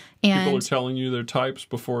INFJ. And people are telling you their types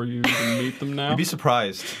before you even meet them now? You'd be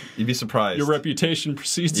surprised. Your reputation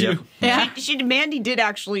precedes you. yeah. Mandy did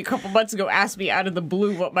actually a couple months ago ask me out of the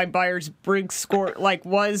blue what my Myers-Briggs score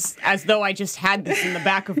was, as though I just had this in the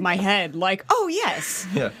back of my head. Like, oh, yes.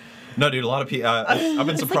 Yeah. No, dude, a lot of people, I've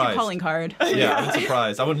been It's surprised. like a calling card. Yeah, I've been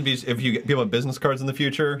surprised. I wouldn't be, if you get people have business cards in the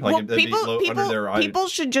future, like, Well, it'd be under their eye. people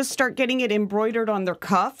should just start getting it embroidered on their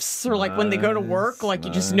cuffs, or like when they go to work, like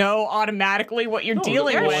you just know automatically what you're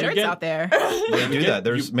dealing There are with. shirts out there. They do that.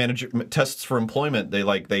 There's tests for employment.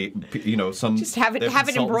 Some Just have it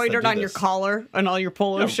embroidered on your collar and all your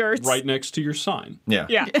polo shirts. Right next to your sign. Yeah.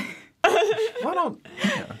 Yeah. Why don't?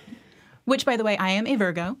 Yeah. Which, by the way, I am a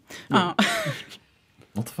Virgo. What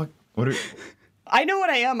the fuck? What are? I know what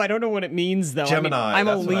I am. I don't know what it means, though. Gemini. I'm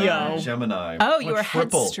a that's what I Leo. am. Gemini. Oh, you What, are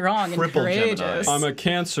headstrong and triple courageous. Gemini. I'm a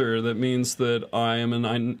Cancer. That means that I am an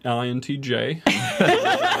INTJ.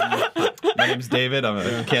 My name's David. I'm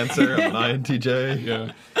a Cancer. I'm an INTJ.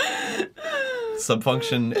 Yeah.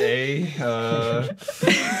 Subfunction A.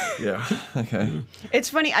 Yeah. Okay. It's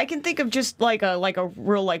funny. I can think of just like a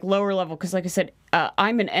real lower level because, like I said,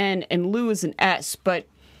 I'm an N and Lou is an S. But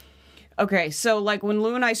okay, so like when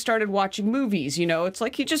Lou and I started watching movies, it's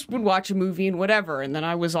like he just would watch a movie and whatever, and then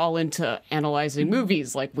I was all into analyzing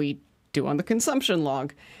movies like we do on the consumption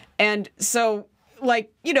log, and so.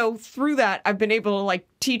 Through that, I've been able to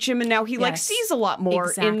teach him, and now he sees a lot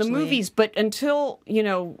more in the movies. But until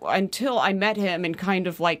I met him and kind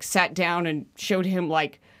of sat down and showed him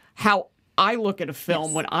how I look at a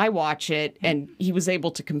film when I watch it, and he was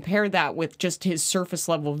able to compare that with just his surface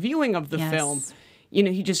level viewing of the film. He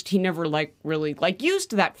never really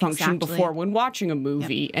used that function before when watching a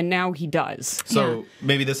movie, and now he does. So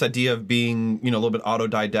maybe this idea of being, a little bit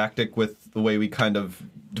autodidactic with the way we kind of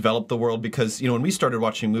develop the world, because, when we started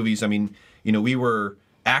watching movies, I mean, we were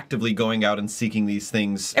actively going out and seeking these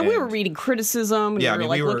things. And we were reading criticism, and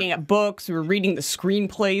we were looking at books, we were reading the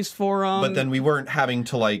screenplays for them. But then we weren't having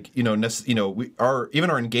to even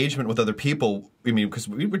our engagement with other people, I mean, because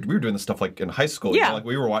we were doing this stuff in high school. Yeah.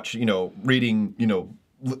 We were watching, reading,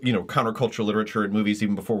 countercultural literature and movies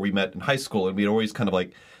even before we met in high school, and we'd always kind of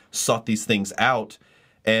sought these things out,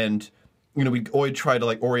 and we always try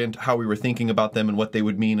to orient how we were thinking about them and what they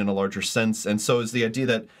would mean in a larger sense. And so is the idea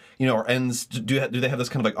that our N's do they have this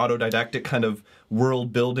kind of autodidactic kind of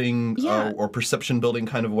world building or perception building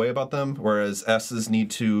kind of way about them, whereas S's need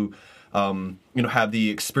to have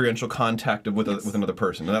the experiential contact with another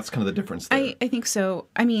person, and that's kind of the difference there. I think so.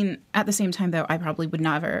 I mean, at the same time, though, I probably would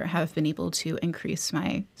never have been able to increase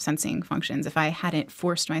my sensing functions if I hadn't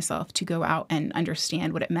forced myself to go out and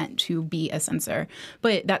understand what it meant to be a sensor.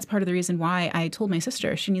 But that's part of the reason why I told my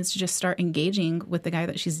sister she needs to just start engaging with the guy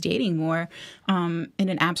that she's dating more in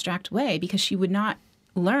an abstract way, because she would not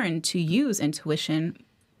learn to use intuition.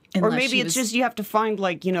 Or maybe it's just you have to find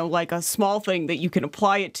like a small thing that you can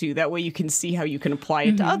apply it to. That way you can see how you can apply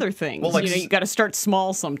it to other things. Well, like, you got to start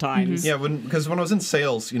small sometimes. Yeah, because when I was in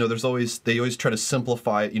sales, they always try to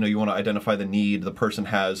simplify it. You want to identify the need the person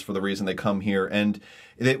has for the reason they come here, and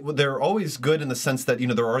they're always good in the sense that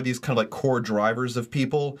there are these kind of like core drivers of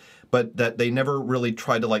people, but that they never really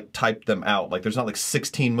try to like type them out. Like there's not like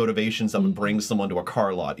 16 motivations that would bring someone to a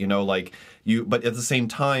car lot. But at the same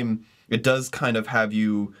time, it does kind of have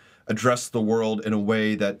you address the world in a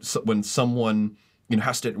way that when someone when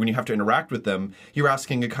you have to interact with them, you're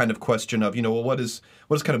asking a kind of question of what is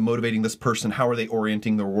kind of motivating this person? How are they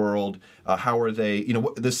orienting their world? How are they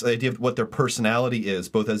this idea of what their personality is,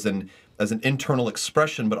 both as an internal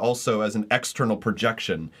expression but also as an external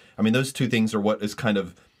projection. I mean, those two things are what is kind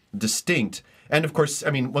of distinct. And of course,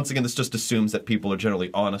 I mean, once again, this just assumes that people are generally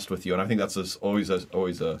honest with you, and I think that's always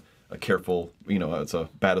a careful, it's a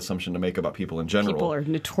bad assumption to make about people in general. People are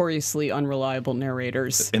notoriously unreliable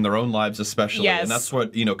narrators in their own lives, especially, yes. And that's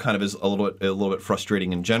what kind of is a little bit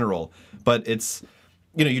frustrating in general. But it's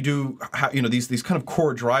you do these kind of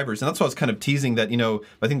core drivers, and that's why I was kind of teasing that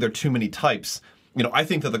I think there are too many types. I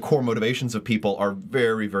think that the core motivations of people are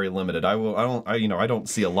very, very limited. I don't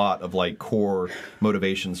see a lot of like core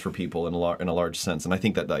motivations for people in a large sense, and I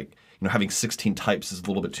think that like having 16 types is a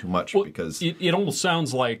little bit too much because it almost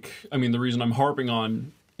sounds like, I mean, the reason I'm harping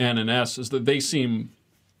on N and S is that they seem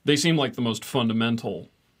like the most fundamental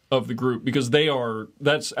of the group, because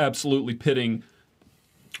that's absolutely pitting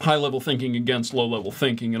high-level thinking against low-level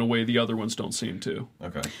thinking in a way the other ones don't seem to.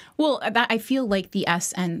 Okay. Well, I feel like the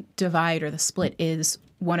SN divide or the split is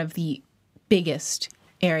one of the biggest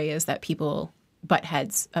areas that people butt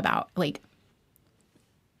heads about. Like,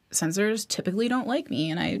 sensors typically don't like me,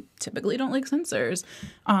 and I typically don't like sensors.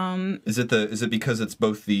 Is it because it's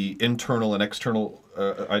both the internal and external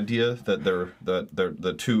idea that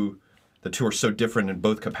the two are so different in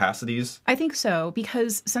both capacities? I think so,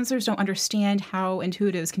 because sensors don't understand how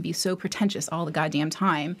intuitives can be so pretentious all the goddamn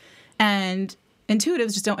time, and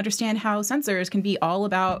intuitives just don't understand how sensors can be all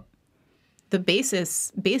about the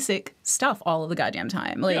basic stuff all of the goddamn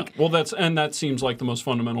time. Like, yeah. Well, that seems like the most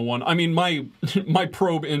fundamental one. I mean, my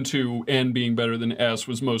probe into N being better than S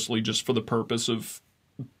was mostly just for the purpose of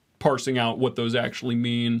parsing out what those actually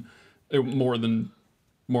mean, more than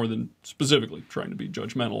specifically trying to be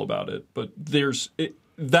judgmental about it. But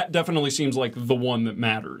that definitely seems like the one that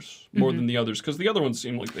matters more than the others, because the other ones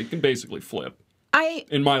seem like they can basically flip.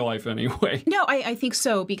 In my life, anyway. No, I think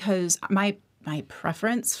so, because my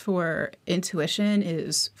preference for intuition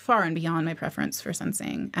is far and beyond my preference for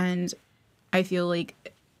sensing. And I feel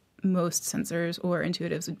like most sensors or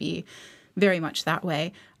intuitives would be very much that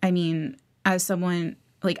way. I mean, as someone,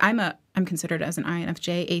 like I'm considered as an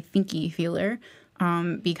INFJ a thinky feeler,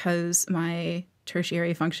 because my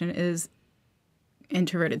tertiary function is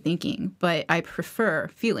introverted thinking, but I prefer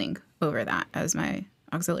feeling over that as my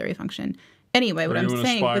auxiliary function. Anyway, what I'm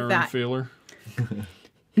saying with that... Feeler?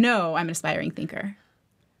 No, I'm an aspiring thinker.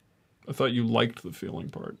 I thought you liked the feeling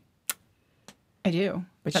part. I do.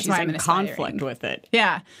 But That's she's why I'm in an conflict aspiring. with it.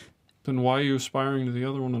 Yeah. Then why are you aspiring to the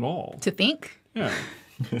other one at all? To think? Yeah.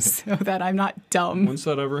 So that I'm not dumb. When's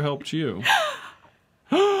that ever helped you?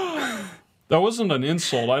 That wasn't an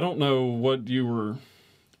insult. I don't know what you were...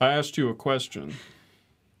 I asked you a question.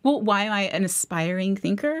 Well, why am I an aspiring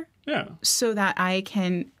thinker? Yeah. So that I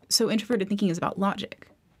can... So introverted thinking is about logic.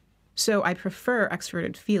 So I prefer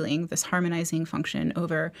extroverted feeling, this harmonizing function,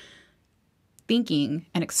 over thinking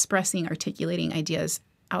and expressing, articulating ideas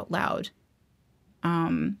out loud.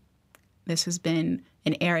 This has been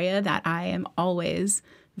an area that I am always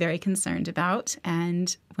very concerned about.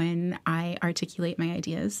 And when I articulate my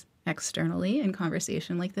ideas externally in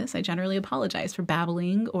conversation like this, I generally apologize for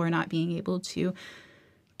babbling or not being able to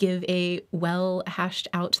give a well hashed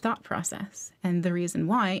out thought process. And the reason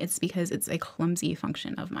why, it's because it's a clumsy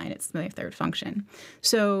function of mine. It's my third function.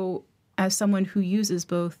 So as someone who uses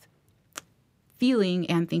both feeling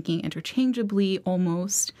and thinking interchangeably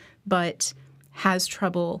almost, but has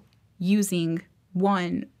trouble using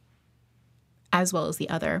one as well as the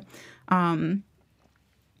other,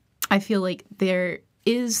 I feel like there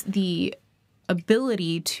is the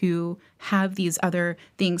ability to have these other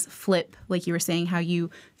things flip, like you were saying, how you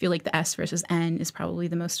feel like the S versus N is probably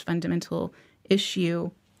the most fundamental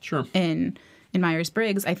issue Sure. in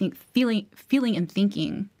Myers-Briggs. I think feeling and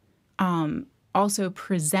thinking also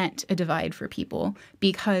present a divide for people,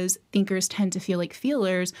 because thinkers tend to feel like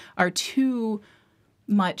feelers are too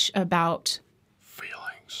much about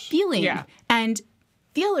feeling. Yeah. And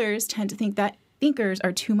feelers tend to think that thinkers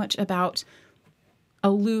are too much about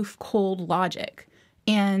aloof, cold logic.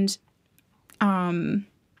 And INFJs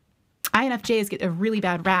get a really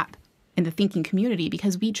bad rap in the thinking community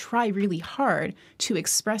because we try really hard to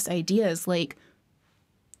express ideas like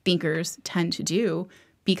thinkers tend to do,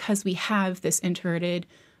 because we have this introverted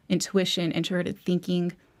intuition, introverted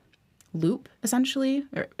thinking loop, essentially,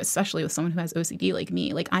 or especially with someone who has OCD like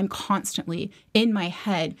me. Like, I'm constantly in my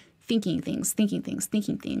head thinking things.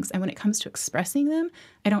 And when it comes to expressing them,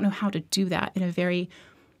 I don't know how to do that in a very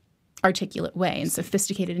articulate way and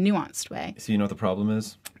sophisticated and nuanced way. So you know what the problem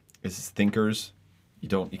is? Is thinkers, you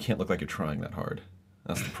can't look like you're trying that hard.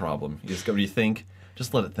 That's the problem. You just go, when you think,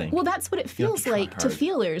 just let it think. Well, that's what it You don't have feels to try like to hard.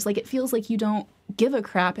 feelers. Like, it feels like you don't give a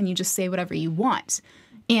crap and you just say whatever you want.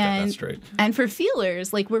 And that's straight. and for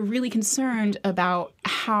feelers, like, we're really concerned about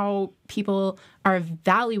how people are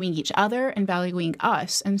valuing each other and valuing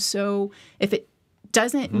us. And so if it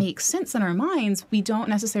doesn't make sense in our minds, we don't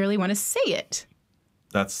necessarily want to say it.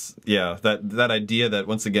 That's that idea that,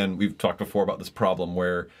 once again, we've talked before about this problem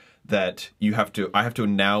where that I have to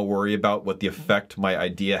now worry about what the effect my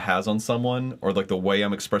idea has on someone, or like the way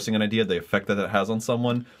I'm expressing an idea, the effect that it has on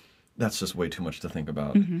someone. That's just way too much to think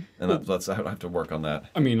about, and I have to work on that.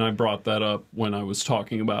 I mean, I brought that up when I was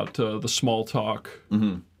talking about the small talk,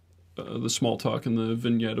 the small talk in the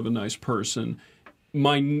vignette of a nice person.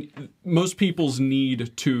 Most people's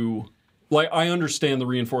need to, like, I understand the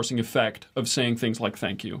reinforcing effect of saying things like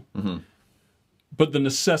 "thank you," but the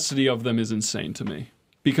necessity of them is insane to me.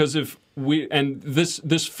 Because if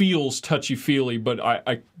this feels touchy-feely, but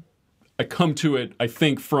I come to it, I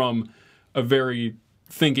think, from a very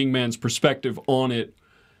thinking man's perspective on it.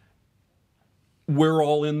 We're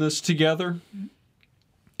all in this together.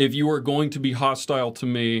 If you are going to be hostile to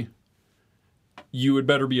me, you had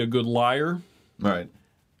better be a good liar. All right.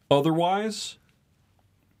 Otherwise,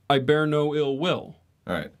 I bear no ill will.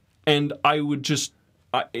 All right. And I would just...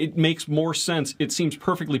 it makes more sense. It seems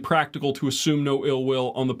perfectly practical to assume no ill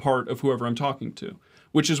will on the part of whoever I'm talking to,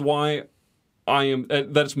 which is why I am.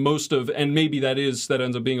 That's most of, and maybe that ends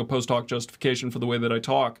up being a post hoc justification for the way that I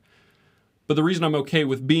talk. But the reason I'm okay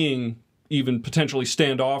with being even potentially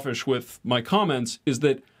standoffish with my comments is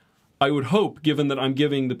that I would hope, given that I'm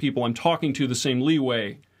giving the people I'm talking to the same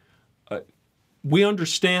leeway, we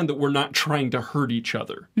understand that we're not trying to hurt each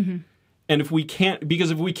other. And if we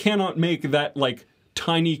cannot make that, like,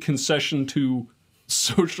 tiny concession to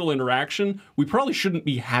social interaction, we probably shouldn't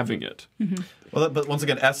be having it. Well, but once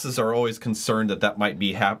again, S's are always concerned that might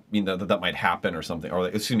be that might happen or something, or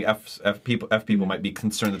excuse me, F people might be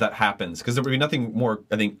concerned that happens, because there would be nothing more,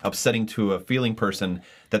 I think, upsetting to a feeling person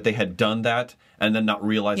that they had done that and then not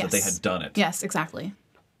realize that they had done it. Yes, exactly.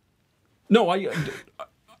 No,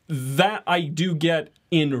 I do get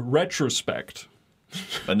in retrospect.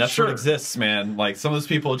 And that's Sure. what exists, man. Like, some of those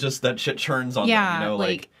people, just that shit churns on Yeah, them. You know,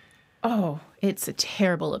 like oh, it's a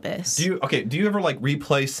terrible abyss. do you ever like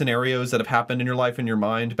replay scenarios that have happened in your life in your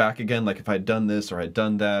mind back again? Like, if I'd done this or I'd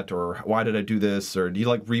done that, or why did I do this? Or do you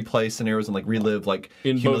like replay scenarios and like relive like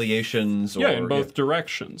In both- humiliations? In both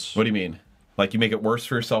directions. What do you mean? Like, you make it worse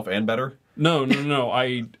for yourself and better? No.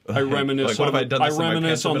 I reminisce. Like, what if I'd done this and my reminisce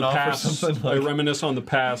pants have on the been off or past. something? I Like- reminisce on the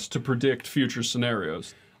past to predict future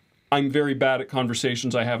scenarios. I'm very bad at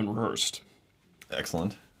conversations I haven't rehearsed,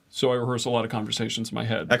 Excellent. so I rehearse a lot of conversations in my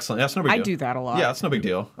head. Excellent. That's no big deal. I do that a lot. Yeah, that's no big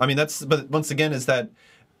deal. I mean, but once again, is that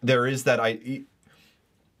there is that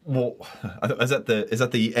well, is that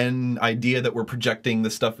the end idea that we're projecting the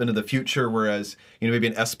stuff into the future, whereas, you know, maybe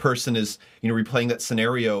an S person is, you know, replaying that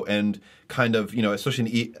scenario and kind of, you know,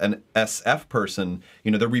 especially an SF person, you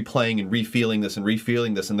know, they're replaying and refeeling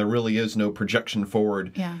this, and there really is no projection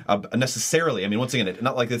forward necessarily. I mean, once again, it's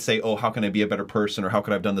not like they say, oh, how can I be a better person, or how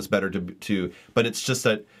could I have done this better but it's just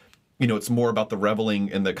that, you know, it's more about the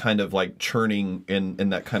reveling and the kind of like churning in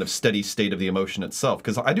that kind of steady state of the emotion itself.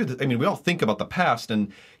 Because I mean, we all think about the past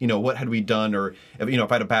and, you know, what had we done, or, you know,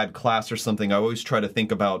 if I had a bad class or something, I always try to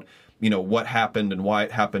think about, you know, what happened and why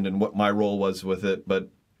it happened and what my role was with it. But,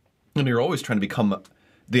 you know, you're always trying to become,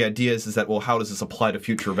 the idea is that, well, how does this apply to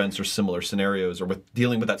future events or similar scenarios, or with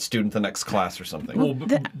dealing with that student in the next class or something? Well,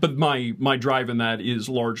 but my drive in that is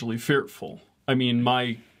largely fearful. I mean,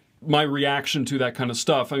 my reaction to that kind of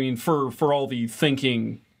stuff, I mean, for all the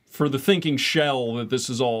thinking for the thinking shell that this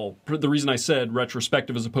is all, the reason I said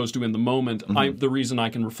retrospective as opposed to in the moment, the reason I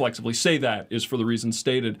can reflexively say that is for the reasons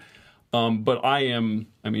stated. But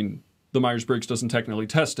the Myers-Briggs doesn't technically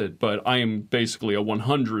test it, but I am basically a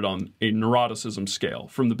 100 on a neuroticism scale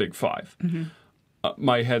from the Big Five.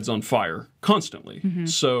 My head's on fire constantly.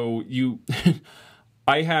 So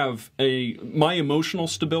my emotional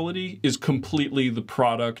stability is completely the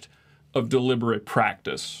product of deliberate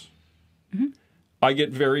practice. I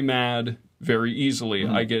get very mad very easily.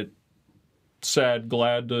 I get sad,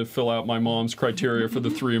 glad to fill out my mom's criteria for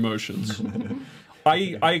the 3 emotions.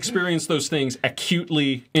 I experience those things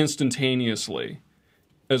acutely, instantaneously,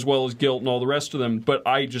 as well as guilt and all the rest of them. But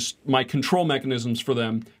my control mechanisms for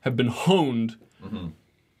them have been honed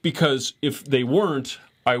because if they weren't,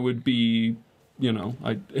 I would be,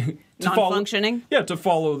 Non-functioning? To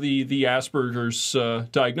follow the Asperger's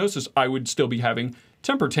diagnosis, I would still be having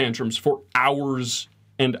temper tantrums for hours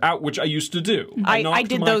and out, which I used to do. I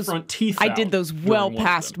did my those. front teeth I out did those during well one of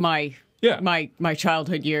past them. my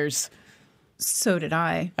childhood years. So did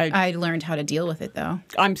I. I learned how to deal with it, though.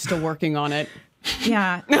 I'm still working on it.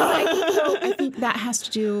 Yeah. I think that has to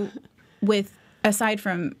do with, aside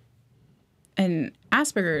from an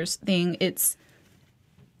Asperger's thing, it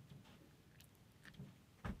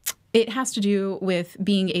has to do with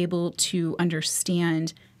being able to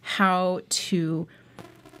understand how to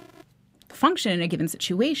function in a given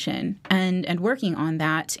situation and working on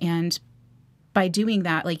that. And by doing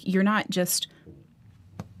that, like, you're not just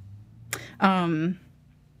I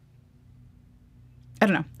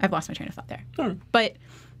don't know. I've lost my train of thought there. Sure. But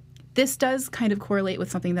this does kind of correlate with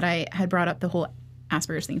something that I had brought up, the whole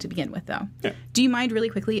Asperger's thing to begin with, though. Yeah. Do you mind really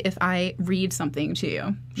quickly if I read something to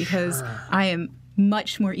you? Because I am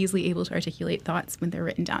much more easily able to articulate thoughts when they're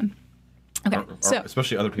written down. Okay, so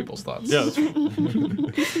especially other people's thoughts. Yeah, that's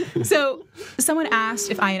right. So someone asked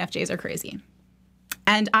if INFJs are crazy.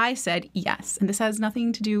 And I said yes. And this has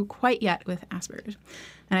nothing to do quite yet with Asperger's.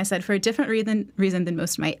 And I said, for a different reason than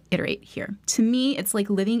most might iterate here. To me, it's like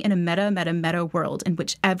living in a meta world in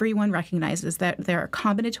which everyone recognizes that there are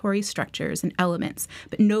combinatory structures and elements,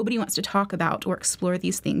 but nobody wants to talk about or explore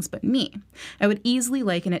these things but me. I would easily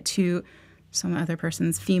liken it to some other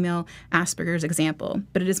person's female Asperger's example,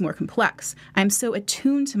 but it is more complex. I'm so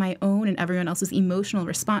attuned to my own and everyone else's emotional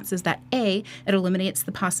responses that A, it eliminates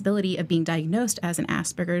the possibility of being diagnosed as an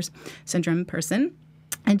Asperger's syndrome person,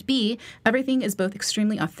 and B, everything is both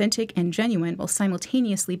extremely authentic and genuine while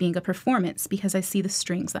simultaneously being a performance because I see the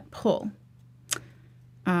strings that pull.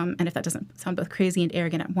 And if that doesn't sound both crazy and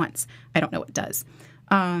arrogant at once, I don't know what does.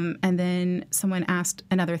 And then someone asked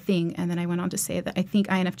another thing, and then I went on to say that I think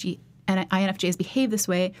INFJs behave this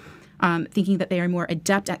way, thinking that they are more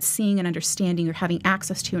adept at seeing and understanding or having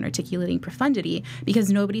access to and articulating profundity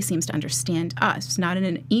because nobody seems to understand us, not in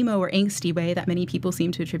an emo or angsty way that many people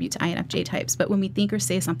seem to attribute to INFJ types. But when we think or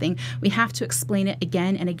say something, we have to explain it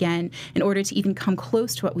again and again in order to even come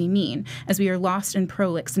close to what we mean, as we are lost in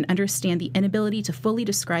prolix and understand the inability to fully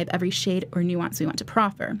describe every shade or nuance we want to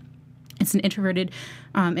proffer. It's an introverted,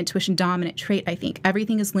 intuition-dominant trait, I think.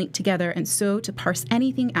 Everything is linked together, and so to parse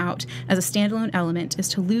anything out as a standalone element is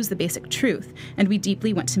to lose the basic truth, and we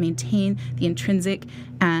deeply want to maintain the intrinsic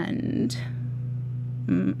and...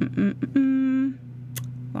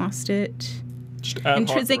 lost it. Just ad hoc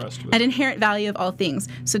Intrinsic the rest of it. and inherent value of all things.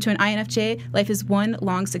 So to an INFJ, life is one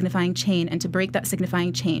long signifying chain, and to break that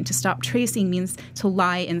signifying chain, to stop tracing means to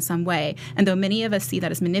lie in some way. And though many of us see that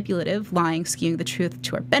as manipulative, lying, skewing the truth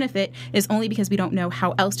to our benefit, it is only because we don't know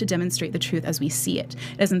how else to demonstrate the truth as we see it.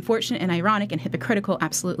 It is unfortunate and ironic and hypocritical,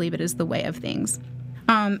 absolutely, but it is the way of things.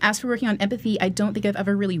 As for working on empathy, I don't think I've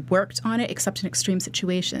ever really worked on it except in extreme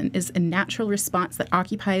situation. It is a natural response that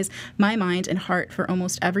occupies my mind and heart for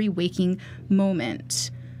almost every waking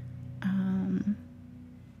moment.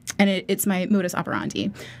 And it's my modus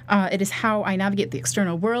operandi. It is how I navigate the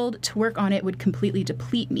external world. To work on it would completely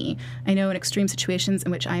deplete me. I know in extreme situations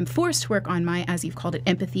in which I am forced to work on my, as you've called it,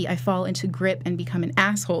 empathy, I fall into grip and become an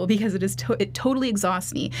asshole because it totally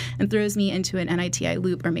exhausts me and throws me into an NITI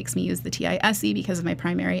loop or makes me use the TISE because of my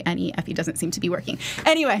primary NEFE doesn't seem to be working.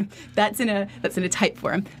 Anyway, that's in a type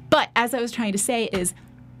form. But as I was trying to say is,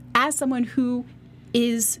 as someone who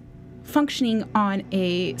is functioning on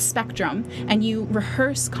a spectrum and you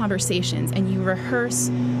rehearse conversations and you rehearse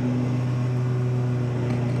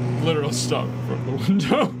Literal stop in front of the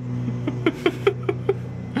window.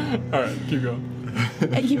 All right, keep going.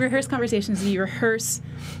 and you rehearse conversations and you rehearse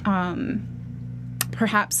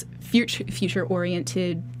perhaps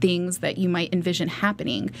future-oriented things that you might envision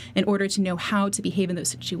happening in order to know how to behave in those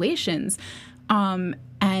situations.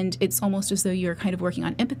 And it's almost as though you're kind of working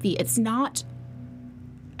on empathy. It's not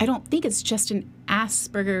I don't think it's just an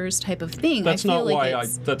Asperger's type of thing. That's I feel not like why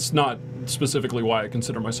it's, that's not specifically why I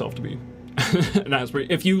consider myself to be an Asperger.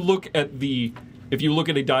 If you look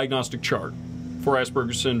at a diagnostic chart for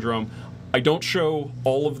Asperger's syndrome, I don't show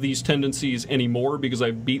all of these tendencies anymore because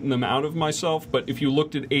I've beaten them out of myself. But if you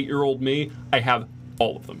looked at 8-year-old me, I have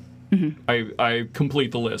all of them. I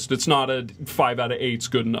complete the list. It's not a 5 out of 8's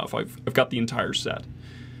good enough. I've got the entire set.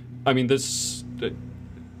 I mean,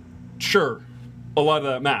 sure, a lot of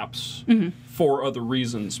that maps for other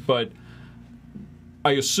reasons, but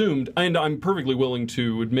I assumed, and I'm perfectly willing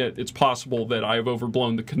to admit, it's possible that I have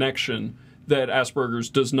overblown the connection that Asperger's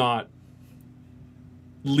does not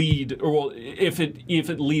lead, or well, if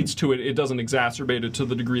it leads to it, it doesn't exacerbate it to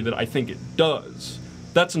the degree that I think it does.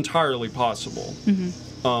 That's entirely possible.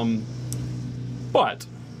 But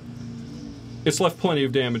it's left plenty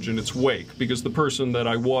of damage in its wake, because the person that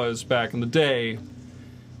I was back in the day,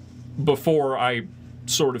 before I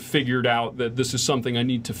sort of figured out that this is something I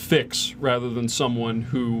need to fix rather than someone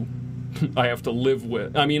who I have to live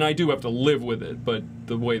with. I mean, I do have to live with it, but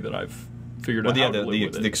the way that I've figured out how to live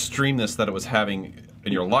with it. The extremeness that it was having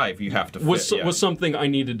in your life, you have to was something I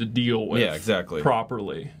needed to deal with exactly.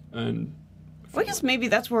 properly. And Well, I guess maybe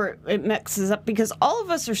that's where it mixes up, because all of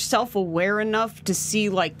us are self-aware enough to see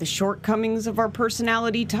like the shortcomings of our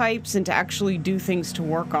personality types and to actually do things to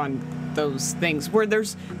work on those things. Where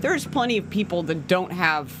there's plenty of people that don't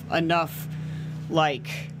have enough, like,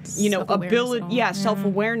 you know, Self-awareness ability, at all. yeah,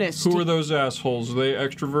 self-awareness. who are those assholes? Are they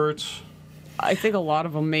extroverts? I think a lot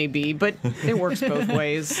of them may be, but it works both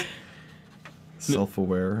ways.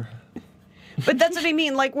 Self-aware. But that's what I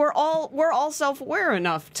mean. Like we're all self-aware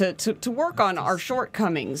enough to work on our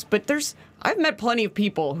shortcomings. But I've met plenty of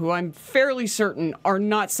people who I'm fairly certain are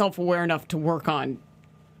not self-aware enough to work on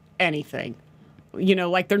anything. You know,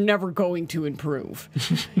 like they're never going to improve.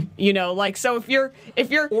 You know, like so if you're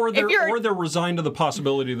Or they're resigned to the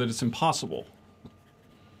possibility that it's impossible.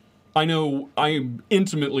 I know I am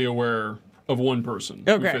intimately aware of one person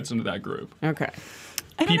who Okay. fits into that group. okay.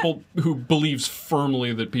 People who believes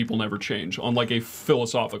firmly that people never change on like a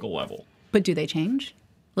philosophical level. But do they change?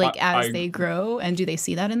 Like I- as they grow, and do they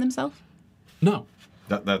see that in themselves? No.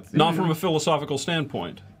 That's Not from a philosophical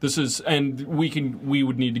standpoint. This is, and we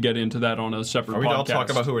would need to get into that on a separate Are we podcast. all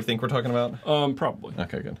talking about who we think we're talking about? Probably.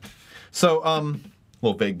 Okay, good. So,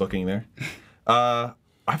 little vague booking there. I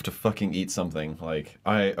have to fucking eat something. Like,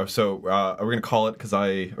 are we gonna call it? Are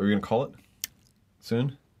we gonna call it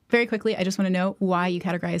soon? Very quickly, I just want to know why you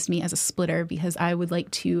categorized me as a splitter, because I would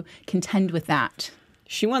like to contend with that.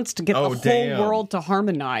 She wants to get Oh, the whole damn. world to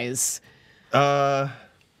harmonize.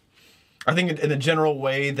 I think in a general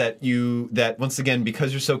way that once again,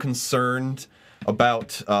 because you're so concerned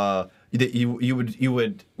about that you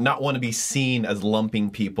would not want to be seen as lumping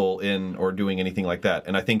people in or doing anything like that.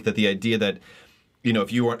 And I think that the idea that, you know,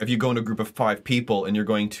 if you go in a group of 5 people and you're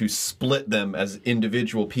going to split them as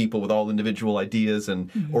individual people with all individual ideas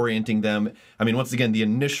and orienting them, I mean, once again, the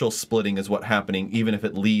initial splitting is what's happening, even if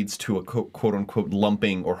it leads to a quote unquote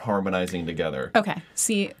lumping or harmonizing together. Okay.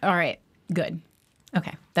 See, all right, good.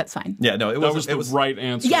 Okay, that's fine. Yeah, no, That was the right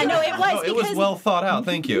answer. Yeah, no, it was. No, it was because- well thought out.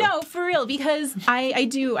 Thank you. No, for real, because I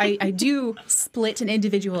do split and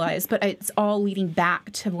individualize, but it's all leading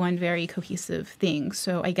back to one very cohesive thing.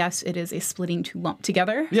 So I guess it is a splitting to lump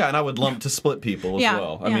together. Yeah, and I would lump to split people as Yeah,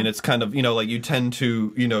 well. I yeah. mean, it's kind of, you know, like you tend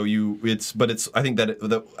to, you know, I think that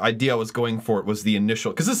the idea I was going for it was the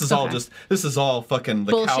initial, because this is all fucking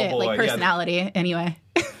the Bullshit, cowboy. like yeah. personality, anyway.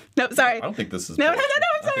 No, sorry. I don't think this is. No, bullshit.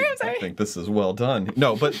 I'm sorry, I'm sorry. I think this is well done.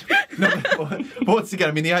 No, but once again,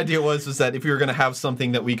 I mean, the idea was that if you were going to have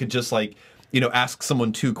something that we could just like, you know, ask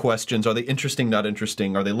someone 2 questions: are they interesting, not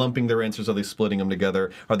interesting? Are they lumping their answers? Are they splitting them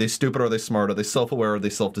together? Are they stupid? Are they smart? Are they self-aware? Are they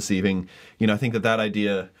self-deceiving? You know, I think that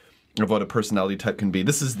idea of what a personality type can be.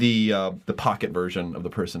 This is the pocket version of the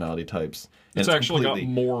personality types. And It's actually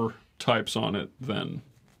completely- got more types on it than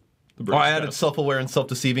the Oh, Briggs I added test. self-aware and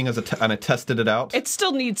self-deceiving and I tested it out. It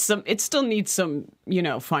still needs some, you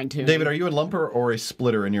know, fine-tuning. David, are you a lumper or a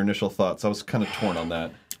splitter in your initial thoughts? I was kind of torn on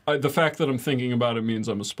that. The fact that I'm thinking about it means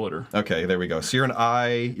I'm a splitter. Okay, there we go. So you're an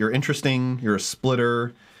I, you're interesting, you're a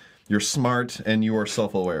splitter, you're smart, and you are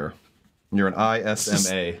self-aware. You're an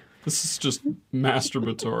ISMA. This is just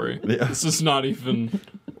masturbatory. This is not even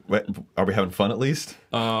Wait, are we having fun at least?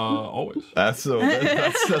 always. That's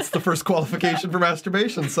the first qualification for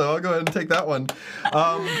masturbation, so I'll go ahead and take that one.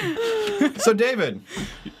 So David,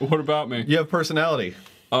 What about me? you have personality.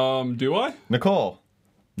 Do I? Nicole,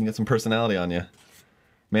 you got some personality on you.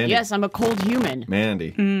 Mandy. Yes, I'm a cold human.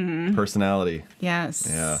 Mandy. Personality. Yes.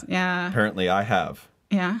 Yeah. Yeah. Apparently I have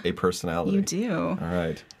Yeah. a personality. You do. All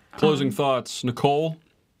right. Closing thoughts. Nicole,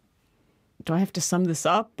 do I have to sum this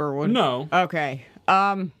up or what? No, Okay.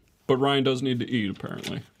 but Ryan does need to eat,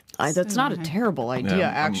 apparently. That's not a terrible idea, Yeah,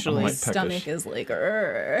 I'm actually. like Stomach peckish. is like,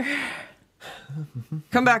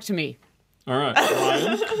 Come back to me. All right,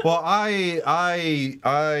 Ryan. Well,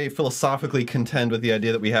 I philosophically contend with the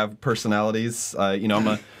idea that we have personalities. You know,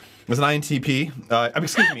 I was an INTP.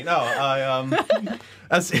 Excuse me. No,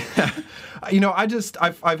 as you know,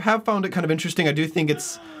 I have found it kind of interesting. I do think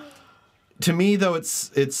it's, to me though,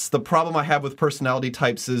 it's the problem I have with personality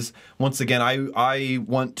types is, once again, I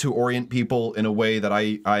want to orient people in a way that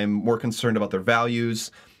I'm more concerned about their values,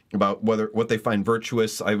 about what they find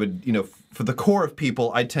virtuous. I would, you know, for the core of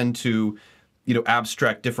people, I tend to, you know,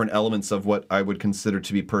 abstract different elements of what I would consider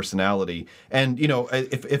to be personality. And, you know,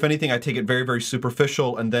 if anything, I take it very, very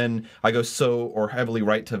superficial, and then I go heavily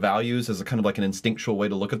right to values as a kind of like an instinctual way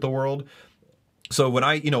to look at the world. So when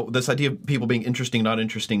this idea of people being interesting, not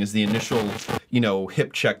interesting is the initial, you know,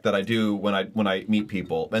 hip check that I do when I meet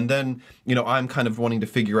people. And then, you know, I'm kind of wanting to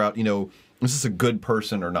figure out, you know, is this a good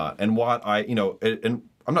person or not? And and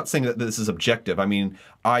I'm not saying that this is objective. I mean,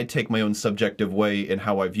 I take my own subjective way in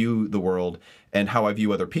how I view the world and how I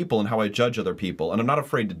view other people and how I judge other people. And I'm not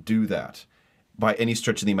afraid to do that by any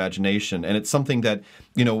stretch of the imagination. And it's something that,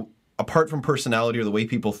 you know, apart from personality or the way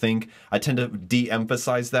people think, I tend to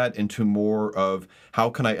de-emphasize that into more of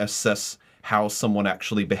how can I assess how someone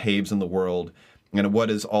actually behaves in the world, and what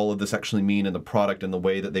does all of this actually mean in the product and the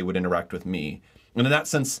way that they would interact with me. And in that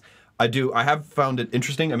sense, I have found it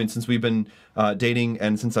interesting. I mean, since we've been dating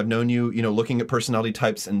and since I've known you, you know, looking at personality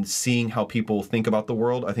types and seeing how people think about the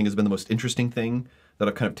world, I think has been the most interesting thing that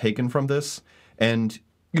I've kind of taken from this. And,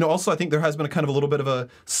 you know, also I think there has been a kind of a little bit of a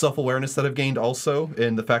self-awareness that I've gained also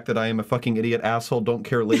in the fact that I am a fucking idiot, asshole, don't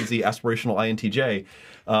care, lazy, aspirational INTJ.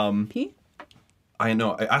 P? I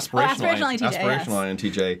know, aspirational INTJ,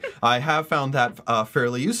 INTJ. I have found that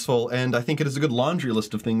fairly useful, and I think it is a good laundry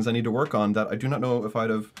list of things I need to work on that I do not know if I'd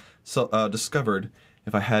have discovered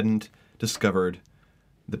if I hadn't discovered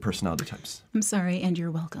the personality types. I'm sorry, and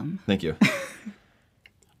you're welcome. Thank you.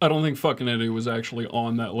 I don't think fucking Eddie was actually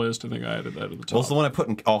on that list. I think I added that at the top. Well, it's the one I put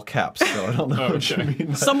in all caps, so I don't know what you Okay.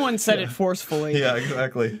 mean. Someone said it forcefully. Yeah,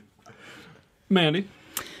 exactly. Mandy.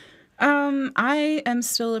 I am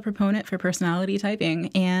still a proponent for personality typing,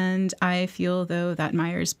 and I feel though that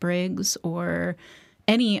Myers-Briggs or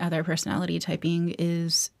any other personality typing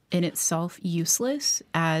is in itself useless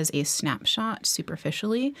as a snapshot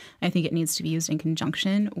superficially. I think it needs to be used in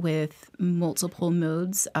conjunction with multiple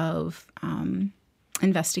modes of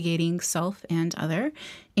investigating self and other.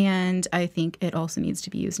 And I think it also needs to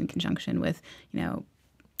be used in conjunction with, you know,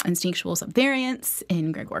 instinctual subvariance,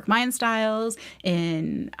 in Gregoric mind styles,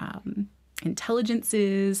 in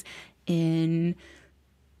intelligences, in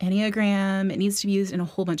Enneagram. It needs to be used in a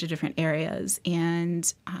whole bunch of different areas.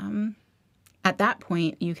 And at that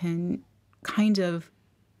point, you can kind of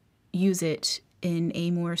use it in a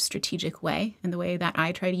more strategic way, in the way that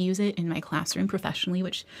I try to use it in my classroom professionally,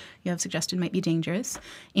 which you have suggested might be dangerous.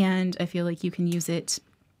 And I feel like you can use it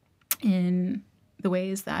in the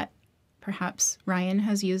ways that perhaps Ryan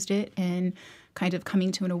has used it in kind of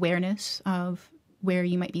coming to an awareness of where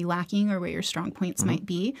you might be lacking or where your strong points might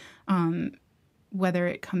be, whether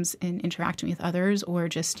it comes in interacting with others or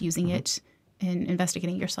just using it in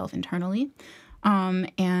investigating yourself internally.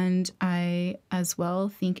 And I as well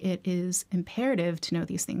think it is imperative to know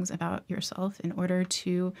these things about yourself in order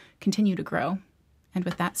to continue to grow. And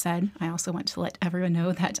with that said, I also want to let everyone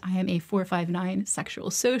know that I am a 459 sexual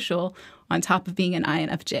social on top of being an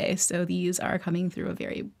INFJ. So these are coming through a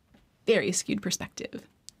very, very skewed perspective.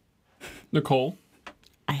 Nicole.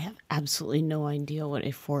 I have absolutely no idea what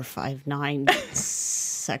a 459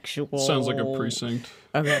 sexual... Sounds like a precinct.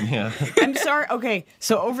 Okay. Yeah. I'm sorry. Okay,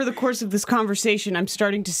 so over the course of this conversation, I'm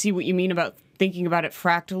starting to see what you mean about thinking about it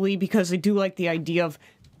fractally, because I do like the idea of,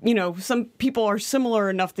 you know, some people are similar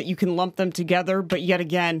enough that you can lump them together, but yet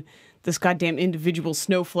again, this goddamn individual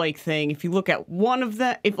snowflake thing. If you look at one of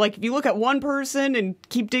them, if you look at one person and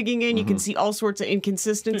keep digging in, you can see all sorts of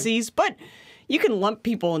inconsistencies, but you can lump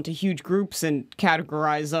people into huge groups and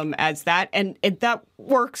categorize them as that, and that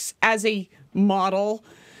works as a model.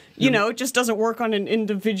 You know, it just doesn't work on an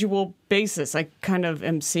individual basis. I kind of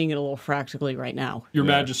am seeing it a little fractally right now. Your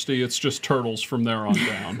Majesty, it's just turtles from there on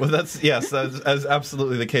down. Well, that's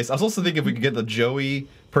absolutely the case. I was also thinking if we could get the Joey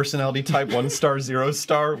personality type, 1 star, 0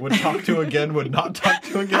 star, would talk to again, would not talk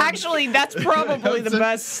to again. Actually, that's probably the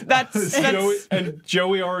best. That's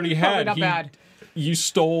Joey already probably had. not bad. You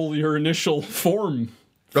stole your initial form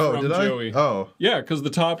Oh, from did I? Joey. Oh. Yeah, because the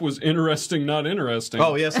top was interesting, not interesting.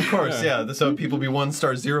 Oh, yes, of course. Yeah. So people be 1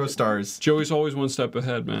 star, 0 stars. Joey's always one step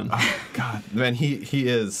ahead, man. God, man, he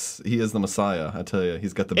is the Messiah. I tell you,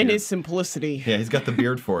 he's got the beard. In his simplicity. Yeah, he's got the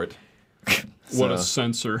beard for it. What a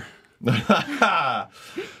censor.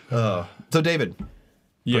 So, David,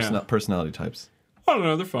 Yeah. personality types. I don't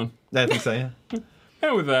know, they're fun. I think so. Yeah.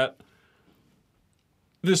 And with that,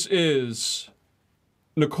 this is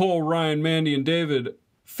Nicole, Ryan, Mandy, and David.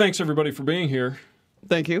 Thanks, everybody, for being here.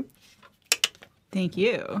 Thank you. Thank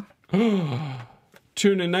you.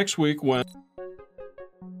 Tune in next week when...